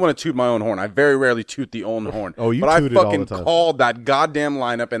want to toot my own horn. I very rarely toot the own horn. Oh, you but toot it I all the fucking time. called that goddamn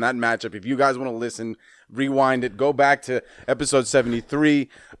lineup and that matchup. If you guys want to listen, rewind it, go back to episode 73.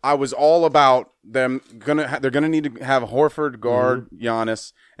 I was all about them they're gonna need to have Horford guard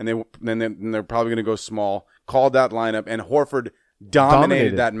Giannis, and they're probably gonna go small. Called that lineup, and Horford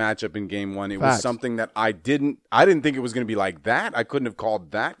dominated that matchup in game 1. It was something that I didn't think it was gonna be like that. I couldn't have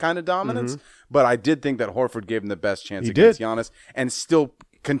called that kind of dominance, but I did think that Horford gave him the best chance against Giannis, and still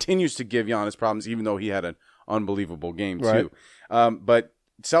continues to give Giannis problems, even though he had an unbelievable game too. But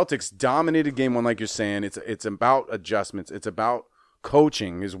Celtics dominated game 1, like you're saying. It's about adjustments. It's about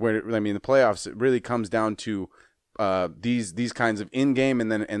coaching is where, I mean, the playoffs, it really comes down to these kinds of in-game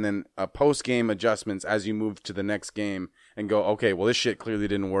and then post-game adjustments as you move to the next game and go, okay, well, this shit clearly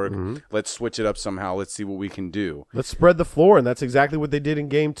didn't work. Let's switch it up somehow. Let's see what we can do. Let's spread the floor, and that's exactly what they did in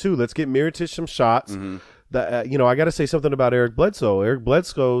game 2. Let's get Mirotic some shots. I got to say something about Eric Bledsoe. Eric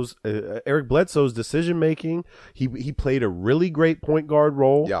Bledsoe's decision making. He played a really great point guard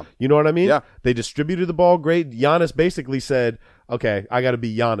role. Yeah. You know what I mean? Yeah. They distributed the ball great. Giannis basically said, "Okay, I got to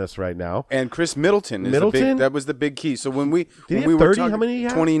be Giannis right now." And Chris Middleton that was the big key. So when we were 30, talking, how many did he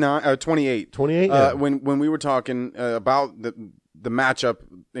have? 29, 28. 28. Yeah. When we were talking about the matchup,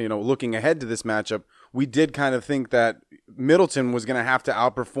 looking ahead to this matchup, we did kind of think that Middleton was going to have to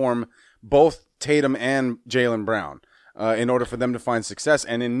outperform both Tatum and Jaylen Brown in order for them to find success.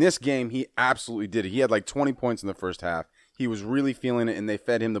 And in this game, he absolutely did it. He had like 20 points in the first half. He was really feeling it, and they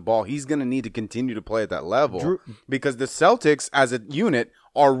fed him the ball. He's going to need to continue to play at that level because the Celtics, as a unit,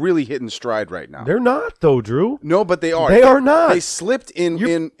 are really hitting stride right now. They're not, though, Drew. No, but they are. They are not. They slipped in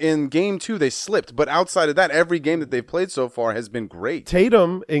game 2. They slipped. But outside of that, every game that they've played so far has been great.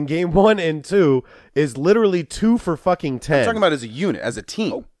 Tatum in game 1 and 2 is literally 2 for fucking 10. I'm talking about as a unit, as a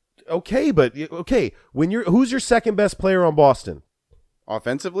team. Okay, but who's your second best player on Boston?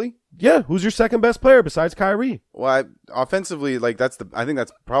 Offensively? Yeah, who's your second best player besides Kyrie? Well, offensively, like I think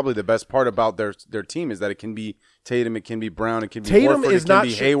that's probably the best part about their team is that it can be Tatum, it can be Brown, it can be Tatum Horford, is it can not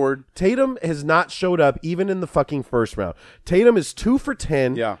be Hayward. Tatum has not showed up even in the fucking first round. Tatum is 2 for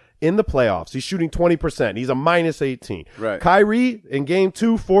 10 in the playoffs. He's shooting 20%. He's a minus 18. Right. Kyrie in game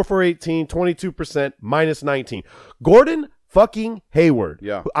 2, 4 for 18, 22%, minus 19. Gordon fucking Hayward.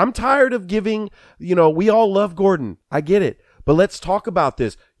 Yeah. I'm tired of giving, we all love Gordon. I get it. But let's talk about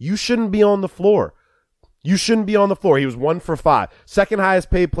this. You shouldn't be on the floor. You shouldn't be on the floor. He was 1 for 5. Second highest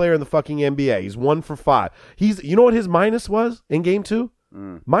paid player in the fucking NBA. He's 1 for 5. You know what his minus was in game 2?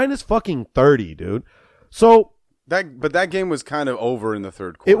 Minus fucking 30, dude. So But that game was kind of over in the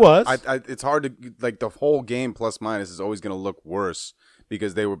third quarter. It was. It's hard to like the whole game plus minus is always going to look worse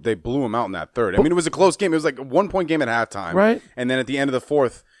because they blew him out in that third. I mean, it was a close game. It was like a 1-point game at halftime, right? And then at the end of the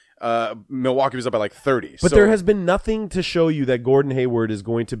fourth, Milwaukee was up by like 30. But there has been nothing to show you that Gordon Hayward is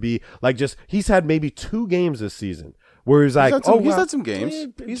going to be like he's had maybe 2 games this season where he's like, he's had some games.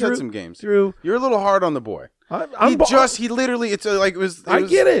 He's had some games. Drew, you're a little hard on the boy. He literally, it was. I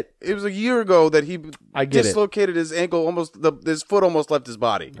get it. It was a year ago that he dislocated his ankle, his foot almost left his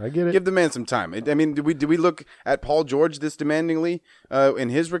body. I get it. Give the man some time. I mean, did we look at Paul George this demandingly in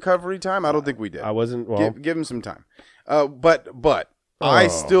his recovery time? I don't think we did. I wasn't. Well, give him some time. But I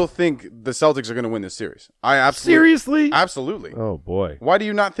still think the Celtics are going to win this series. Seriously? Absolutely. Oh boy. Why do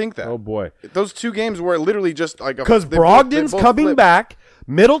you not think that? Oh boy. Those 2 games were literally just like because Brogdon's coming back.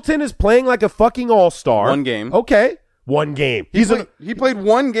 Middleton is playing like a fucking all-star. 1 game. Okay. 1 game. He played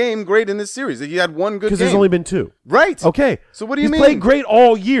 1 game great in this series. He had 1 good game. Because there's only been 2. Right. Okay. So what do you mean? He's played great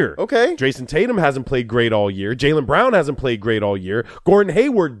all year. Okay. Jason Tatum hasn't played great all year. Jaylen Brown hasn't played great all year. Gordon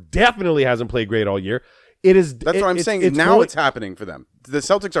Hayward definitely hasn't played great all year. That's what I'm saying. It's happening for them. The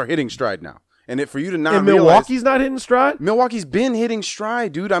Celtics are hitting stride now. And for you to not realize... Milwaukee's not hitting stride? Milwaukee's been hitting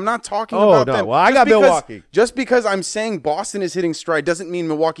stride, dude. I'm not talking about them. Well, I got Milwaukee. Just because I'm saying Boston is hitting stride doesn't mean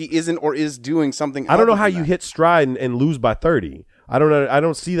Milwaukee isn't or is doing something else. I don't know how you hit stride and lose by 30. I don't know. I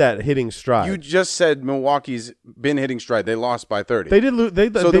don't see that hitting stride. You just said Milwaukee's been hitting stride. They lost by 30. They did lose.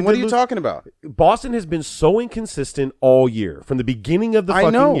 Then what are you talking about? Boston has been so inconsistent all year from the beginning of the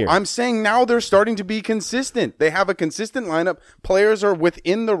fucking year. I'm saying now they're starting to be consistent. They have a consistent lineup. Players are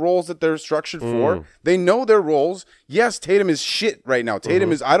within the roles that they're structured for. They know their roles. Yes, Tatum is shit right now.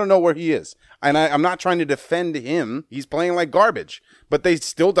 Tatum is, I don't know where he is. And I'm not trying to defend him. He's playing like garbage. But they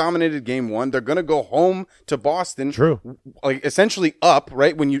still dominated game 1. They're going to go home to Boston. True. Like essentially up,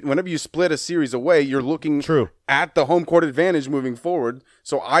 right? Whenever you split a series away, you're looking at the home court advantage moving forward.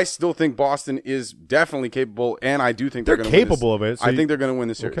 So I still think Boston is definitely capable, and I do think they're going to capable of it. So I think they're going to win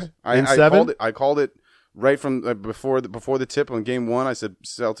the series. Okay. I 7? I called it right from before the tip on game 1. I said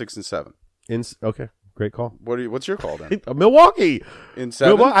Celtics in 7. Okay. Great call. What's your call then? Milwaukee in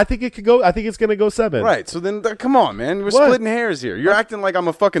 7. I think it could go. I think it's going to go 7. Right. So then, come on, man. We're splitting hairs here. You're acting like I'm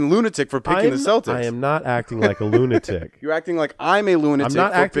a fucking lunatic for picking the Celtics. I am not acting like a lunatic. You're acting like I'm a lunatic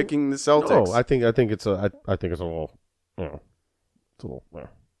for picking the Celtics. No, I think it's a. I think it's a little. It's a little.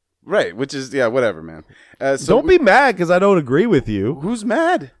 Right. Which is whatever, man. So don't be mad because I don't agree with you. Who's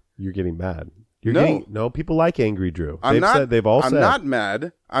mad? You're getting mad. People like angry Drew. I'm they've all said. I'm not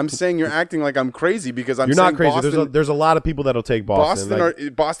mad. I'm saying you're acting like I'm crazy because I'm You're saying not crazy. Boston, there's a lot of people that'll take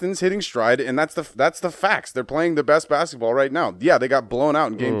Boston. Boston's hitting stride, and that's the facts. They're playing the best basketball right now. Yeah, they got blown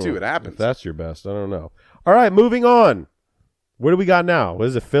out in game 2. It happens. If that's your best. I don't know. All right, moving on. What do we got now? What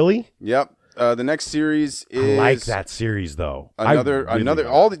is it, Philly? Yep. The next series is I like that series though.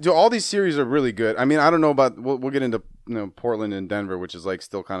 All these series are really good. I mean, I don't know about we'll get into Portland and Denver, which is like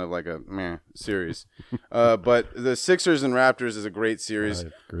still kind of like a meh series. But the Sixers and Raptors is a great series.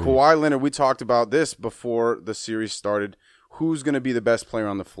 Kawhi Leonard, we talked about this before the series started. Who's going to be the best player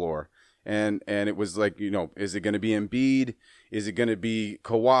on the floor? And it was like, is it going to be Embiid? Is it going to be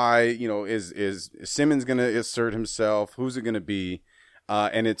Kawhi? Is Simmons going to assert himself? Who's it going to be?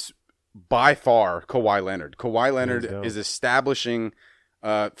 And it's by far Kawhi Leonard. Kawhi Leonard is establishing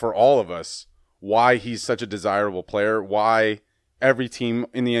for all of us why he's such a desirable player, why every team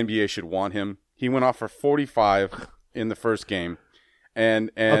in the NBA should want him. He went off for 45 in the first game. And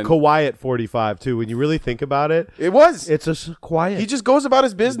a Kawhi at 45 too. When you really think about it, it's a quiet. He just goes about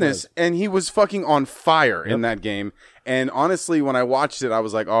his business, and he was fucking on fire in that game. And honestly, when I watched it, I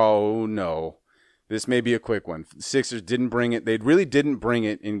was like, oh no. This may be a quick one. The Sixers didn't bring it. They really didn't bring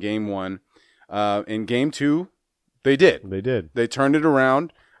it in game 1. In game 2, they did. They did. They turned it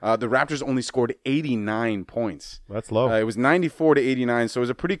around. The Raptors only scored 89 points. That's low. It was 94 to 89, so it was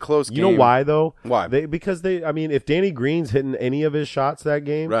a pretty close game. You know why though? Why? Because I mean, if Danny Green's hitting any of his shots that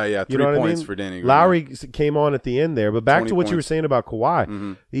game, Right, yeah, 3 you know points what I mean? for Danny Green. Lowry came on at the end there, but back 20 to what you were points. saying about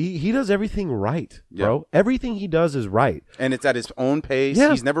Kawhi, he does everything right, bro. Everything he does is right. And it's at his own pace. Yeah.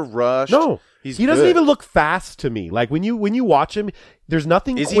 He's never rushed. No, he doesn't even look fast to me. Like when you watch him, there's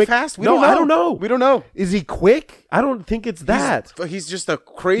nothing. Is quick. he fast? No, I don't know. We don't know. Is he quick? I don't think it's that. He's just a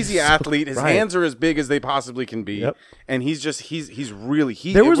crazy athlete. His right. hands are as big as they possibly can be, and he's really.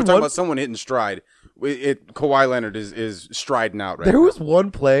 There was we're talking one- about someone hitting stride. Kawhi Leonard is striding out right There now. was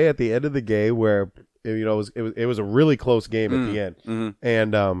one play at the end of the game where it was a really close game at the end,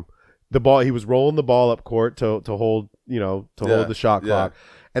 and the ball he was rolling the ball up court to hold hold the shot clock,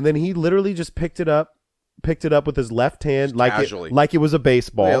 and then he literally just picked it up with his left hand like it was a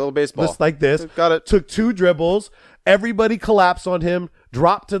baseball, Yeah, a little baseball. just like this. Got it. Took 2 dribbles. Everybody collapsed on him.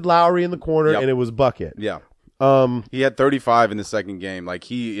 Dropped to Lowry in the corner, and it was bucket. Yeah. He had 35 in the second game. Like,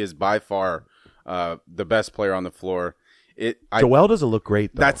 he is by far the best player on the floor. Joel doesn't look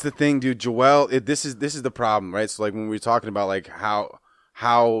great though. That's the thing, dude. Joel, this is the problem, right? So like when we were talking about like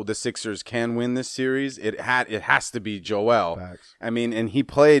how the Sixers can win this series, it has to be Joel. Facts. I mean, and he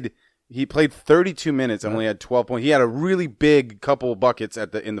played 32 minutes and only had 12 points. He had a really big couple buckets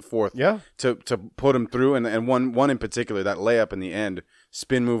in the fourth. Yeah. To put him through, and one in particular, that layup in the end,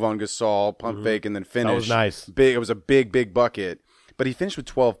 spin move on Gasol, pump fake, and then finish. That was nice. Big. It was a big bucket, but he finished with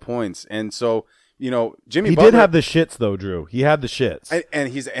 12 points, and so. Jimmy He Butler did have the shits though, Drew. He had the shits. and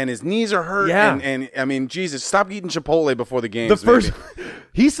his knees are hurt. Yeah. And I mean, Jesus, stop eating Chipotle before the games. The first, maybe.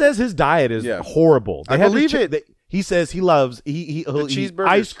 he says his diet is horrible. I believe it. He says he loves he cheeseburgers.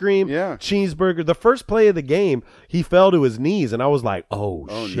 ice cream, Yeah. cheeseburger. The first play of the game, he fell to his knees, and I was like, "Oh,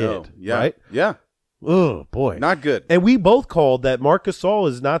 shit!" No. Yeah. Right? Yeah. Oh boy, Not good. And we both called that Marc Gasol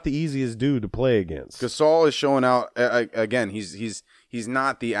is not the easiest dude to play against. Gasol is showing out again. He's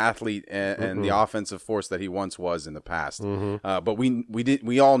not the athlete and the offensive force that he once was in the past. But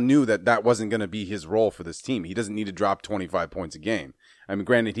we all knew that wasn't going to be his role for this team. He doesn't need to drop 25 points a game. I mean,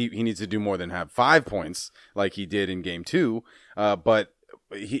 granted, he needs to do more than have 5 points like he did in game 2. But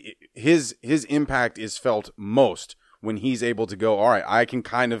his impact is felt most when he's able to go, all right, I can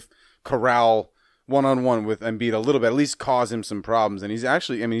kind of corral one-on-one with Embiid a little bit, at least cause him some problems. And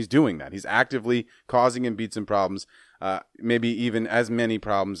he's doing that. He's actively causing Embiid some problems. Maybe even as many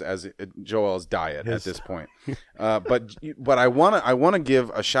problems as Joel's diet at this point. But I want to give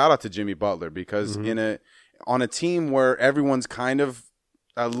a shout out to Jimmy Butler because on a team where everyone's kind of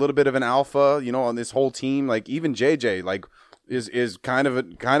a little bit of an alpha, on this whole team, like even JJ, like is kind of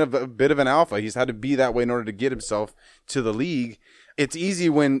a bit of an alpha. He's had to be that way in order to get himself to the league. It's easy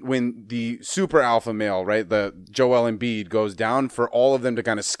when the super alpha male, right, the Joel Embiid, goes down for all of them to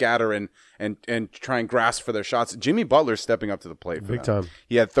kind of scatter and try and grasp for their shots. Jimmy Butler's stepping up to the plate for Big them. time.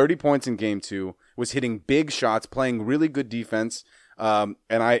 He had 30 points in game 2, was hitting big shots, playing really good defense. And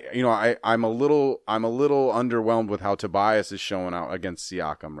I'm a little underwhelmed with how Tobias is showing out against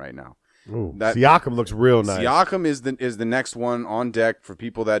Siakam right now. Ooh, Siakam looks real nice. Siakam is the next one on deck for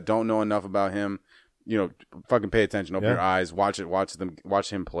people that don't know enough about him. Fucking pay attention, open your eyes, watch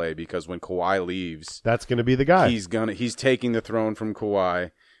him play, because when Kawhi leaves, that's going to be the guy. He's taking the throne from Kawhi,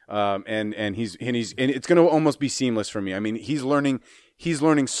 and it's going to almost be seamless for me. I mean, he's learning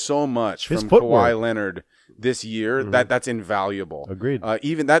so much from Kawhi Leonard this year that's invaluable. Agreed.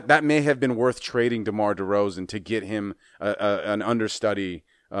 Even that may have been worth trading DeMar DeRozan to get him an understudy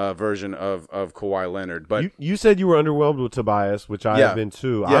version of Kawhi Leonard. But you said you were underwhelmed with Tobias, which I have been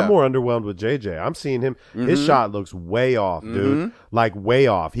too. Yeah. I'm more underwhelmed with JJ. I'm seeing him. His shot looks way off, dude. Like way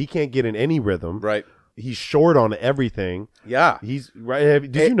off. He can't get in any rhythm. Right. He's short on everything. Yeah. He's right.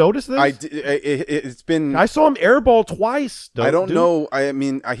 Did you notice this? It's been. I saw him airball twice. I don't know. I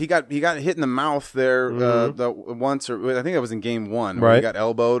mean, he got hit in the mouth there once, or I think that was in game 1, where he got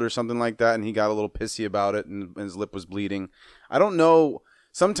elbowed or something like that, and he got a little pissy about it, and his lip was bleeding. I don't know.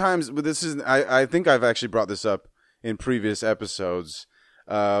 Sometimes, but this is. I think I've actually brought this up in previous episodes.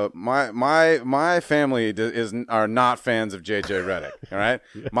 My family are not fans of JJ Redick. All right,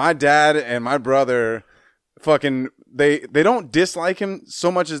 my dad and my brother, they don't dislike him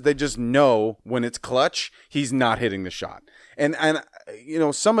so much as they just know when it's clutch, he's not hitting the shot. And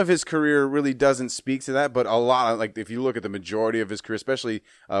some of his career really doesn't speak to that, but a lot, like if you look at the majority of his career, especially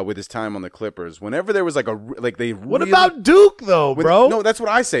with his time on the Clippers, whenever there was What about Duke though, bro? No, that's what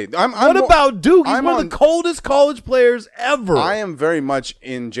I say. What about Duke? He's one of the coldest college players ever. I am very much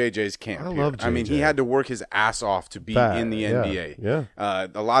in JJ's camp. I love JJ. I mean, he had to work his ass off to be in the NBA. Yeah.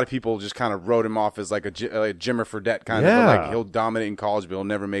 A lot of people just kind of wrote him off as like a Jimmer Fredette Brett kind of. Like he'll dominate in college, but he'll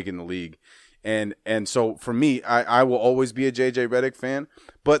never make it in the league. And so for me, I will always be a JJ Redick fan,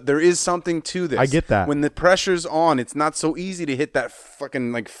 but there is something to this. I get that. When the pressure's on, it's not so easy to hit that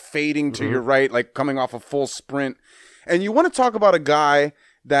fucking like fading to your right, like coming off a full sprint. And you want to talk about a guy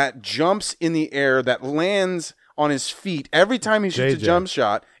that jumps in the air, that lands on his feet every time he shoots a jump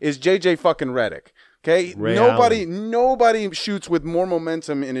shot, is JJ fucking Redick. Okay, nobody shoots with more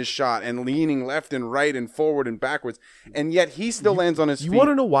momentum in his shot and leaning left and right and forward and backwards, and yet he still lands on his feet. You want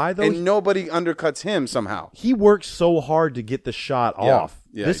to know why, though? And nobody undercuts him somehow. He works so hard to get the shot off.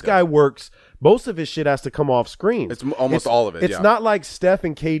 Yeah, this guy works. Most of his shit has to come off screen. It's almost all of it. It's not like Steph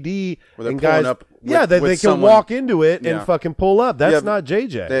and KD where they're and pulling guys. Up they can walk into it and fucking pull up. That's not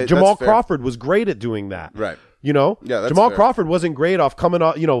JJ. Jamal Crawford was great at doing that. Right. You know, Jamal fair. Crawford wasn't great off coming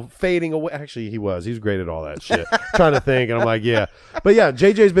off, fading away. Actually, he was. He's great at all that shit. Trying to think, and I'm like, yeah. But yeah,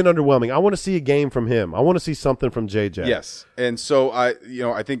 JJ's been underwhelming. I want to see a game from him. I want to see something from JJ. Yes, and so I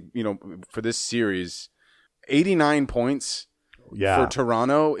think for this series, 89 points for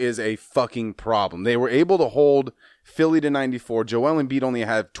Toronto is a fucking problem. They were able to hold Philly to 94. Joel Embiid only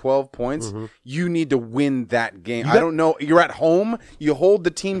had 12 points. Mm-hmm. You need to win that game. I don't know. You're at home. You hold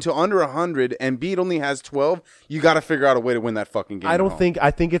the team to under 100. Embiid only has 12. You got to figure out a way to win that fucking game.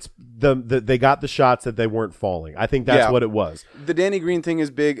 I think it's they got the shots that they weren't falling. I think that's what it was. The Danny Green thing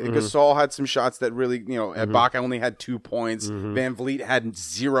is big. Mm-hmm. Gasol had some shots that really, Ibaka only had 2 points. Mm-hmm. Van Vliet had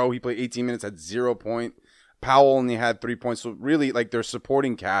 0. He played 18 minutes, had 0 point. Powell only had 3 points. So really, like, their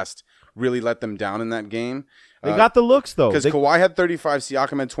supporting cast really let them down in that game. They got the looks, though. Because Kawhi had 35,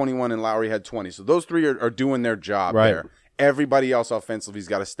 Siakam had 21, and Lowry had 20. So those three are doing their job there. Everybody else offensively's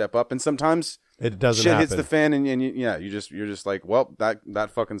got to step up, and sometimes it doesn't shit happen. Hits the fan, and you're just like, well,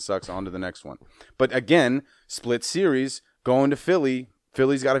 that fucking sucks. On to the next one. But again, split series going to Philly.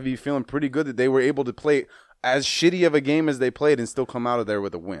 Philly's got to be feeling pretty good that they were able to play as shitty of a game as they played and still come out of there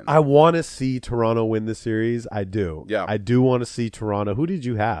with a win. I want to see Toronto win the series. I do. Yeah. I do want to see Toronto. Who did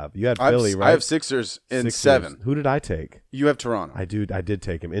you have? You had Philly, right? I have Sixers in 7. Who did I take? You have Toronto. I did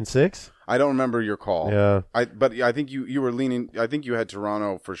take him in 6. I don't remember your call. Yeah. But I think you were leaning. I think you had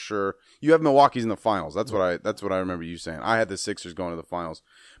Toronto for sure. You have Milwaukee's in the finals. That's what I remember you saying. I had the Sixers going to the finals.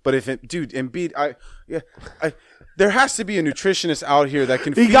 But Embiid, there has to be a nutritionist out here that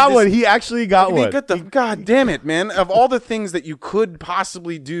can. He got one. He actually got one. God damn it, man! Of all the things that you could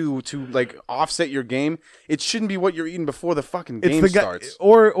possibly do to like offset your game, it shouldn't be what you're eating before the fucking game starts.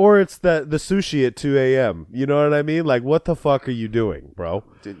 Or it's the sushi at 2 a.m. You know what I mean? Like, what the fuck are you doing, bro?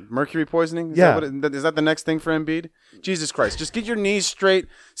 Mercury poisoning? Is that the next thing for Embiid? Jesus Christ! Just get your knees straight,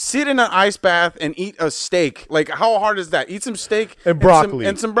 sit in an ice bath, and eat a steak. Like, how hard is that? Eat some steak and broccoli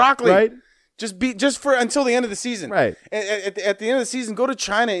and some broccoli, right? Just for until the end of the season, right? At the end of the season, go to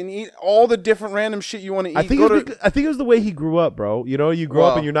China and eat all the different random shit you want to eat. I think it was the way he grew up, bro. You grow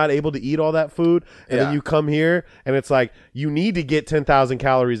up and you're not able to eat all that food, and then you come here and it's like you need to get 10,000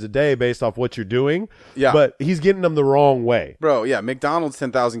 calories a day based off what you're doing. Yeah, but he's getting them the wrong way, bro. Yeah, McDonald's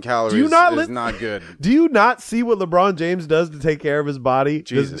 10,000 calories is not good. Do you not see what LeBron James does to take care of his body?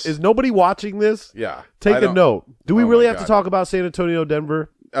 Jesus, is nobody watching this? Yeah, take a note. Do we really have to talk about San Antonio,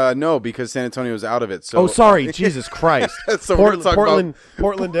 Denver? No, because San Antonio's out of it. So. Oh, sorry, Jesus Christ! So Portland,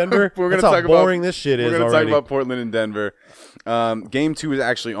 Denver. We're That's talk how boring this shit is. We're going to talk about Portland and Denver. Game 2 is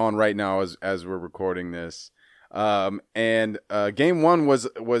actually on right now as we're recording this, and Game 1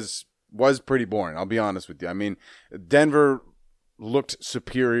 was pretty boring. I'll be honest with you. I mean, Denver looked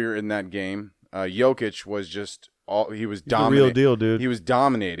superior in that game. Jokic was he was dominating. The real deal, dude. He was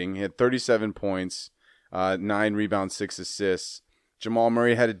dominating. He had 37 points, 9 rebounds, 6 assists. Jamal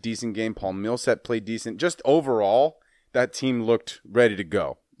Murray had a decent game. Paul Millsap played decent. Just overall, that team looked ready to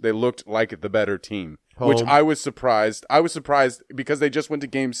go. They looked like the better team, which I was surprised. I was surprised because they just went to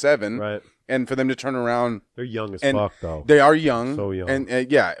Game 7, right? And for them to turn around, they're young as fuck, though. They are young, so young, and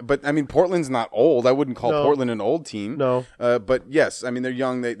but I mean, Portland's not old. I wouldn't call Portland an old team. No, but yes, I mean they're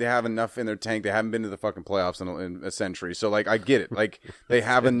young. They have enough in their tank. They haven't been to the fucking playoffs in a century. So like, I get it. Like they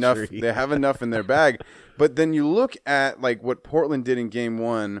have enough. They have enough in their bag. But then you look at like what Portland did in Game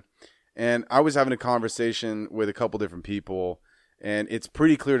 1, and I was having a conversation with a couple different people, and it's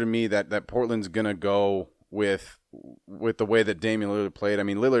pretty clear to me that Portland's gonna go with the way that Damian Lillard played. I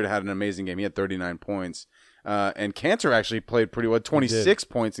mean, Lillard had an amazing game. He had 39 points. And Cantor actually played pretty well, 26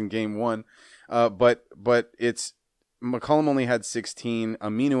 points in Game 1. But it's McCollum only had 16.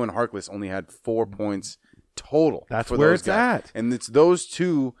 Aminu and Harkless only had 4 points total. That's where it's at. And it's those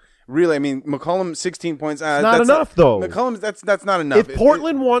two. Really, I mean, McCollum 16 points. It's not enough, though. McCollum, that's not enough. If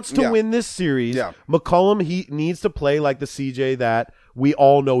Portland wants to win this series, McCollum, he needs to play like the CJ that we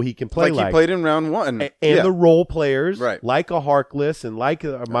all know he can play like he played in round one. And the role players, Right. like a Harkless and like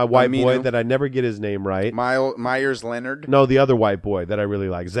my white Aminu. boy that I never get his name right. Myers Leonard. No, the other white boy that I really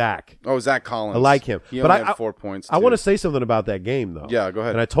like, Zach. Oh, Zach Collins. I like him. He But only I had 4 points. I too. want to say something about that game, though. Yeah, go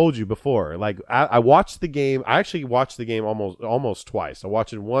ahead. And I told you before, like I watched the game. I actually watched the game almost twice. I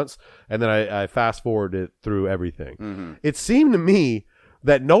watched it once, and then I fast forwarded it through everything. Mm-hmm. It seemed to me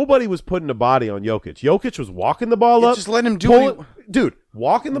that nobody was putting a body on Jokic. Jokic was walking the ball up. Just let him do pull it. Dude,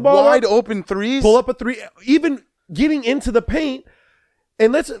 walking the ball Wide up, open threes. pull up a three, even getting into the paint.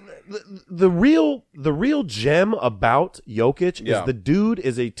 And the real gem about Jokic Yeah. is the dude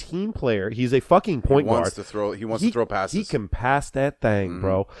is a team player. He's a fucking point He guard. wants to throw passes. He can pass that thing,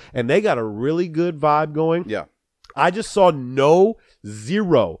 bro. And they got a really good vibe going. Yeah. I just saw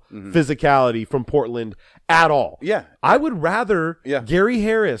zero physicality from Portland at all. Yeah. I would rather Yeah. Gary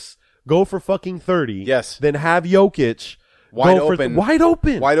Harris go for fucking 30 Yes. than have Jokic Wide go open. for wide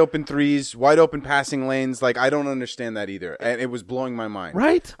open. Wide open threes, wide open passing lanes. Like, I don't understand that either. And it was blowing my mind.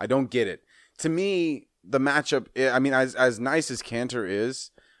 Right? I don't get it. To me, the matchup, I mean, as nice as Cantor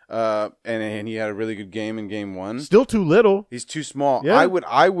is, and he had a really good game in game one. Still too little. He's too small. Yeah.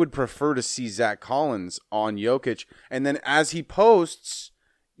 I would prefer to see Zach Collins on Jokic, and then as he posts,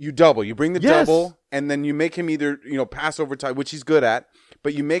 you double. You bring the Yes. double, and then you make him either pass over time, which he's good at,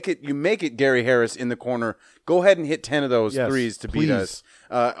 but you make it Gary Harris in the corner. Go ahead and hit 10 of those Yes, threes to please. beat us.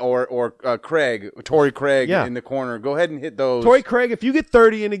 Or Torrey Craig Yeah. in the corner. Go ahead and hit those. Torrey Craig, if you get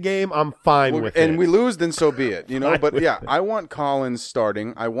 30 in a game, I'm fine with it. And we lose, then so be it. Fine But with yeah, it. I want Collins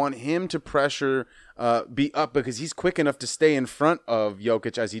starting. I want him to pressure, be up because he's quick enough to stay in front of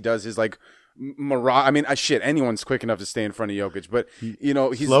Jokic as he does his like mirage. I mean, anyone's quick enough to stay in front of Jokic, but he's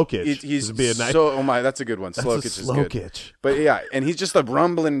Slokic. He's This would be a nice- so. Oh my, that's a good one. That's Slokic a is good. Slokic. But yeah, and he's just like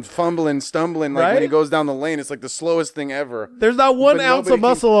rumbling, fumbling, stumbling. Like when he Right? goes down the lane, it's like the slowest thing ever. There's not one But ounce nobody of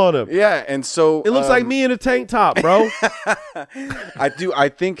muscle on him. Yeah, and so It looks like me in a tank top, bro. I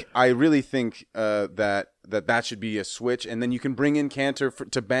really think that should be a switch, and then you can bring in Cantor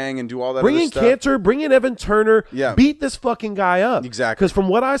to bang and do all that. Bring other in stuff. Cantor, bring in Evan Turner. Yeah. Beat this fucking guy up. Exactly. Because from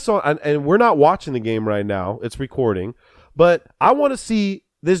what I saw, and we're not watching the game right now, it's recording, but I want to see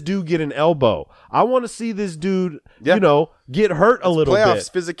this dude get an elbow. I want to see this dude, Yeah. get hurt a little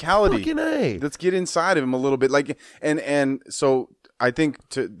Playoffs bit. physicality. Fucking A. Let's get inside of him a little bit. Like and so I think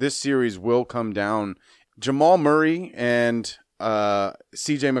this series will come down Jamal Murray and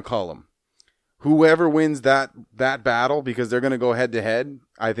CJ McCollum. Whoever wins that battle, because they're going to go head to head,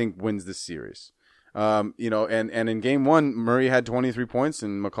 I think wins this series. And in game one, Murray had 23 points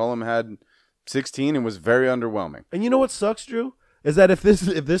and McCollum had 16 and was very underwhelming. And you know what sucks, Drew? Is that if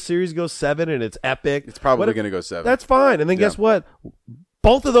this series goes 7 and it's epic, It's probably going to go 7. That's fine. And then guess Yeah. what?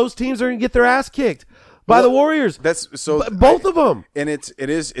 Both of those teams are going to get their ass kicked by the Warriors. That's so. Both of them. And it's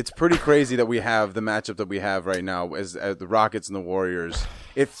pretty crazy that we have the matchup that we have right now as the Rockets and the Warriors.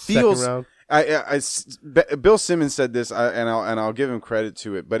 It feels. round. Bill Simmons said this, and I'll give him credit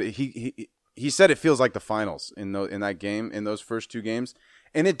to it. But he said it feels like the finals in that game, in those first two games,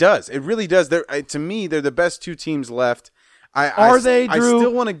 and it does. It really does. To me, they're the best two teams left. Are they, Drew? I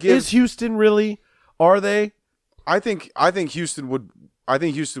still want to give. Is Houston really? Are they? I think Houston would. I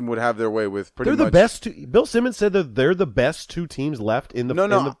think Houston would have their way with pretty They're much. the best two. Bill Simmons said that they're the best two teams left in the.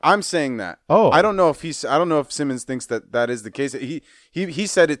 No. I'm saying that. Oh. I don't know if Simmons thinks that is the case. He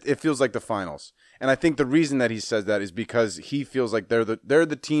said it feels like the finals, and I think the reason that he says that is because he feels like they're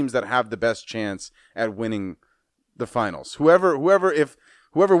the teams that have the best chance at winning the finals. Whoever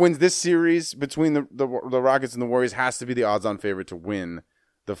wins this series between the Rockets and the Warriors has to be the odds-on favorite to win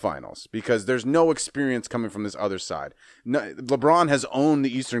the finals, because there's no experience coming from this other side. LeBron has owned the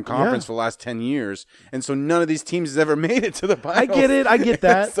Eastern Conference for the last 10 years, and so none of these teams has ever made it to the finals. I get it. I get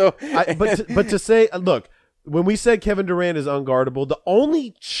that. So, but to say, look, when we said Kevin Durant is unguardable, the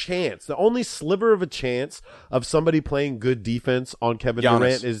only sliver of a chance of somebody playing good defense on Kevin Giannis.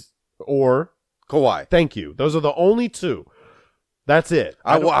 Durant is or Kawhi. Thank you. Those are the only two. That's it.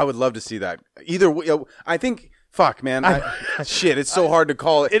 I would love to see that. Either way, I think. Fuck, man. Shit, it's so hard to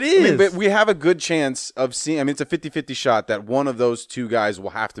call it. It is. But we have a good chance of seeing. I mean, it's a 50-50 shot that one of those two guys will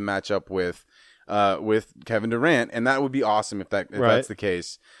have to match up with Kevin Durant, and that would be awesome if that's the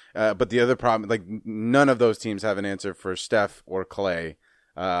case. But the other problem, like, none of those teams have an answer for Steph or Clay.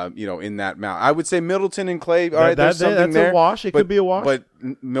 In that mount, I would say Middleton and Clay. All right, there's something that's there. a wash. It could be a wash. But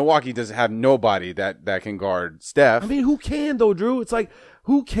Milwaukee doesn't have nobody that can guard Steph. I mean, who can though, Drew? It's like,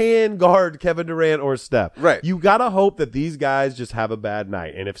 who can guard Kevin Durant or Steph? Right. You gotta hope that these guys just have a bad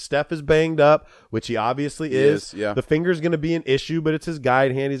night. And if Steph is banged up, which he obviously is, yeah. the finger's gonna be an issue, but it's his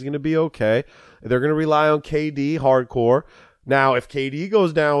guide hand. He's gonna be okay. They're gonna rely on KD hardcore. Now, if KD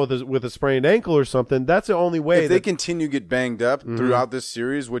goes down with a sprained ankle or something, that's the only way. If they continue to get banged up throughout this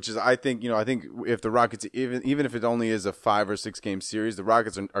series, which is, I think if the Rockets, even if it only is a 5 or 6 game series, the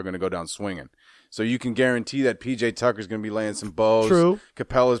Rockets are going to go down swinging. So you can guarantee that PJ Tucker's going to be laying some bows. True.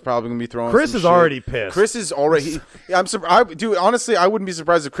 Capella's probably going to be throwing. Chris is already pissed. Chris is already. I'm surprised. Dude, honestly, I wouldn't be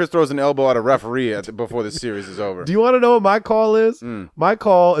surprised if Chris throws an elbow at a referee before the series is over. Do you want to know what my call is? My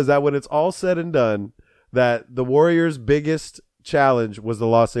call is that when it's all said and done, that the Warriors' biggest challenge was the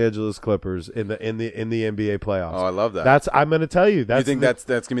Los Angeles Clippers in the NBA playoffs. Oh, I love that. I'm going to tell you. You think that's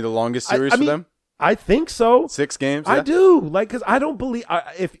going to be the longest series for them? I think so. 6 games? I do. Because I don't believe.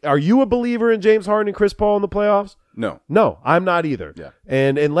 Are you a believer in James Harden and Chris Paul in the playoffs? No, I'm not either. Yeah.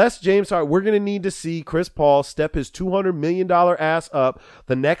 And unless James Harden, we're going to need to see Chris Paul step his $200 million ass up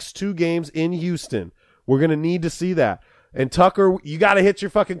the next 2 games in Houston. We're going to need to see that. And Tucker, you got to hit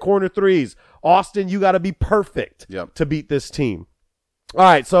your fucking corner threes. Austin, you got to be perfect to beat this team. All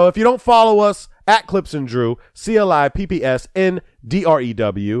right, so if you don't follow us at Clips and Drew, CLIPPSNDREW,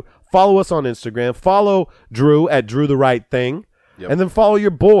 follow us on Instagram. Follow Drew at Drew the Right Thing. And then follow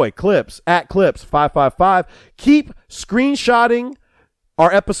your boy, Clips, at Clips555. Keep screenshotting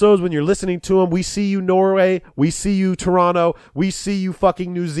our episodes when you're listening to them. We see you, Norway. We see you, Toronto. We see you,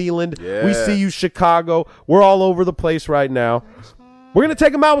 fucking New Zealand. Yeah. We see you, Chicago. We're all over the place right now. We're going to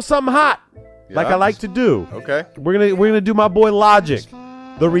take them out with something hot, like I like to do. Okay. We're gonna do my boy Logic,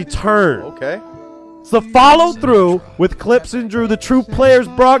 The Return. Okay. It's the follow through with Clips and Drew, the True Players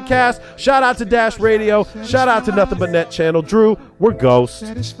broadcast. Shout out to Dash Radio. Shout out to Nothing But Net Channel. Drew, we're Ghost.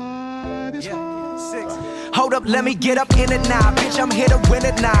 Hold up, let me get up in it now. Bitch, I'm here to win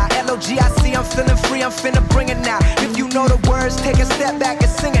it now. LOGIC, I'm feeling free, I'm finna bring it now. If you know the words, take a step back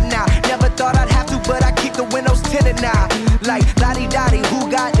and sing it now. Never thought I'd have to, but I keep the windows tinted now. Like, lottie-dottie, who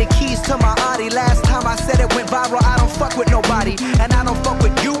got the keys to my Audi? Last time I said it went viral, I don't fuck with nobody. And I don't fuck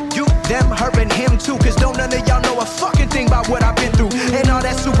with you, them, her, and him too. Cause don't none of y'all know a fucking thing about what I've been through. And all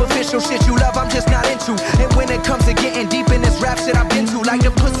that superficial shit you love, I'm just not into. And when it comes to getting deep in this rap shit I've been to, like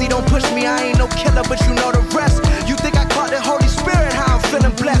the pussy don't push me, I ain't no killer, but you know the rest. You think I caught the Holy Spirit, how I'm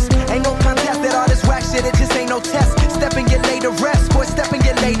feeling blessed. Ain't no contest at all this whack shit, it just ain't no test. Step and get laid to rest, boy, step and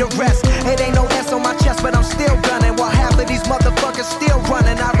get laid to rest. It ain't no S on my chest, but I'm still gunning. While half of these motherfuckers still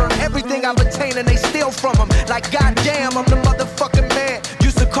running. I learned everything I've attained and they steal from them. Like goddamn, I'm the motherfucking man.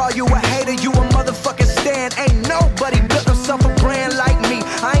 Used to call you a hater, you a motherfucking stan. Ain't nobody built himself a brand like me.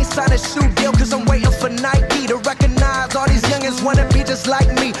 I ain't signed a shoe deal cause I'm waiting for Nike to recognize all these youngins wanna be just like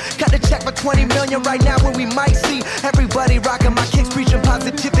me. Got the check for 20 million right now when we might see everybody rocking my kicks, preaching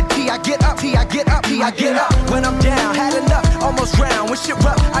positivity. I get up, I get up, I get up. When I'm down, had enough, almost round. When shit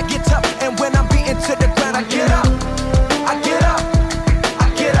rough, I get tough. And when I'm beaten to the ground, I get up, I get up, I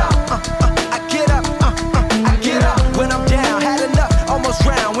get up, I get up, I get up. When I'm down, had enough, almost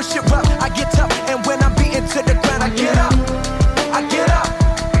round. When shit rough, I get tough. And when I'm beaten to the ground, I get up, I get up,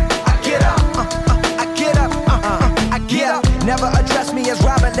 I get up, I get up, I get up. Never address me as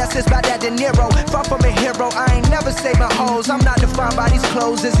Robin, that's just about that De Niro. Far from a hero, I ain't never saving hoes. I'm not defined by these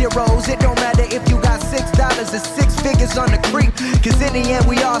clothes as zeros. It don't matter if you got $6, it's 6 figures on the creep. Cause in the end,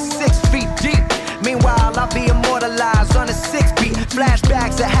 we all 6 feet deep. Meanwhile, I'll be immortalized on a 6 beat.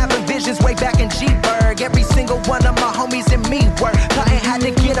 Flashbacks of having visions way back in G-Berg. Every single one of my homies and me work. Nothing had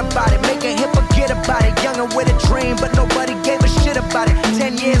to get about it, make a hit, forget about it. Youngin' with a dream, but nobody gave a shit about it.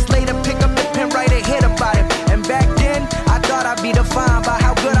 10 years later, pick up the pen, write a hit about it. And back then, I thought I'd be defined by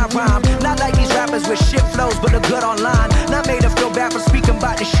how good I rhyme. Not like these rappers with shit flows, but a good online. Not made to feel bad for speaking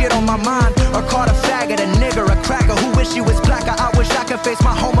about the shit on my mind. Or called a faggot, a nigger, a cracker who wish he was blacker. I wish I could face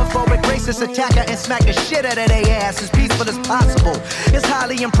my homophobic racist attacker and smack the shit out of their ass as peaceful as possible. It's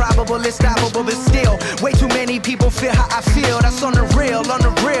highly improbable, it's stoppable, but still, way too many people feel how I feel. That's on the real, on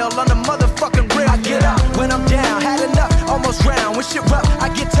the real, on the motherfucking real. I get up when I'm down, had enough, almost round. When shit rough, I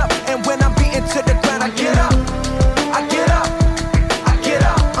get tough, and when I'm beaten to the ground, I get up, I get up, I get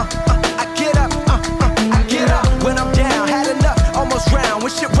up, I get up, I get up. When I'm down, had enough, almost round.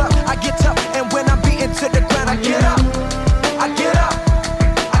 When shit rough, I get tough, and when I'm beaten to the ground, I get up, I get up,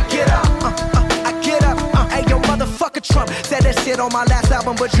 I get up, I get up. Hey yo, motherfucker Trump said that shit on my last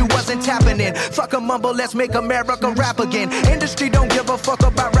album, but you wasn't tapping in. Fuck a mumble, let's make America rap again. Industry don't give a fuck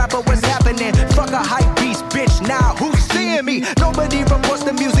about rapper, what's happening? Fuck a hype beast, bitch. Now who's seeing me? Nobody reports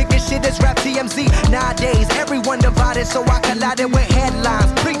the music, this shit is rap TMZ. Nowadays, everyone divided, so I collided with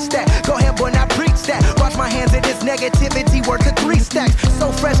headlines. Preach that, go ahead, boy, now preach that. Wash my hands of this negativity, worth of 3 stacks.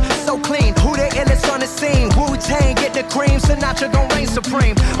 So fresh, so clean. Who the illest on the scene? Wu-Tang, get the cream. Sinatra gon' reign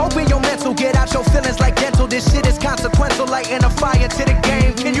supreme. Open your mental, get out your feelings like dental. This shit is consequential, lighting a fire to the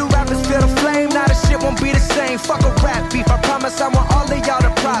game. Can you rappers feel the flame? Now the shit won't won't be the same. Fuck a rap beef. I promise I want all of y'all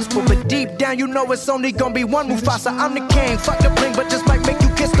to prosper. But deep down, you know it's only gonna be one Mufasa. I'm the king. Fuck the bling, but just might make you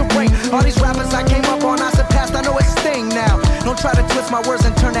kiss the ring. All these rappers I came up on, I surpassed. I know it's Sting now. Don't try to twist my words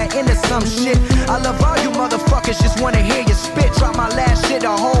and turn that into some shit. I love all you motherfuckers, just wanna hear you spit. Drop my last shit,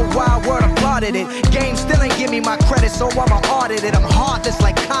 the whole wild world applauded it. Game still ain't give me my credit, so I'ma audit it. I'm heartless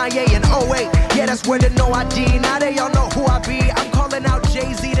like Kanye in 08. Yeah, that's where the no ID. Now they all know who I be. I'm calling out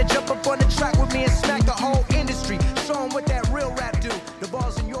Jay-Z to jump up on the track with me and smash.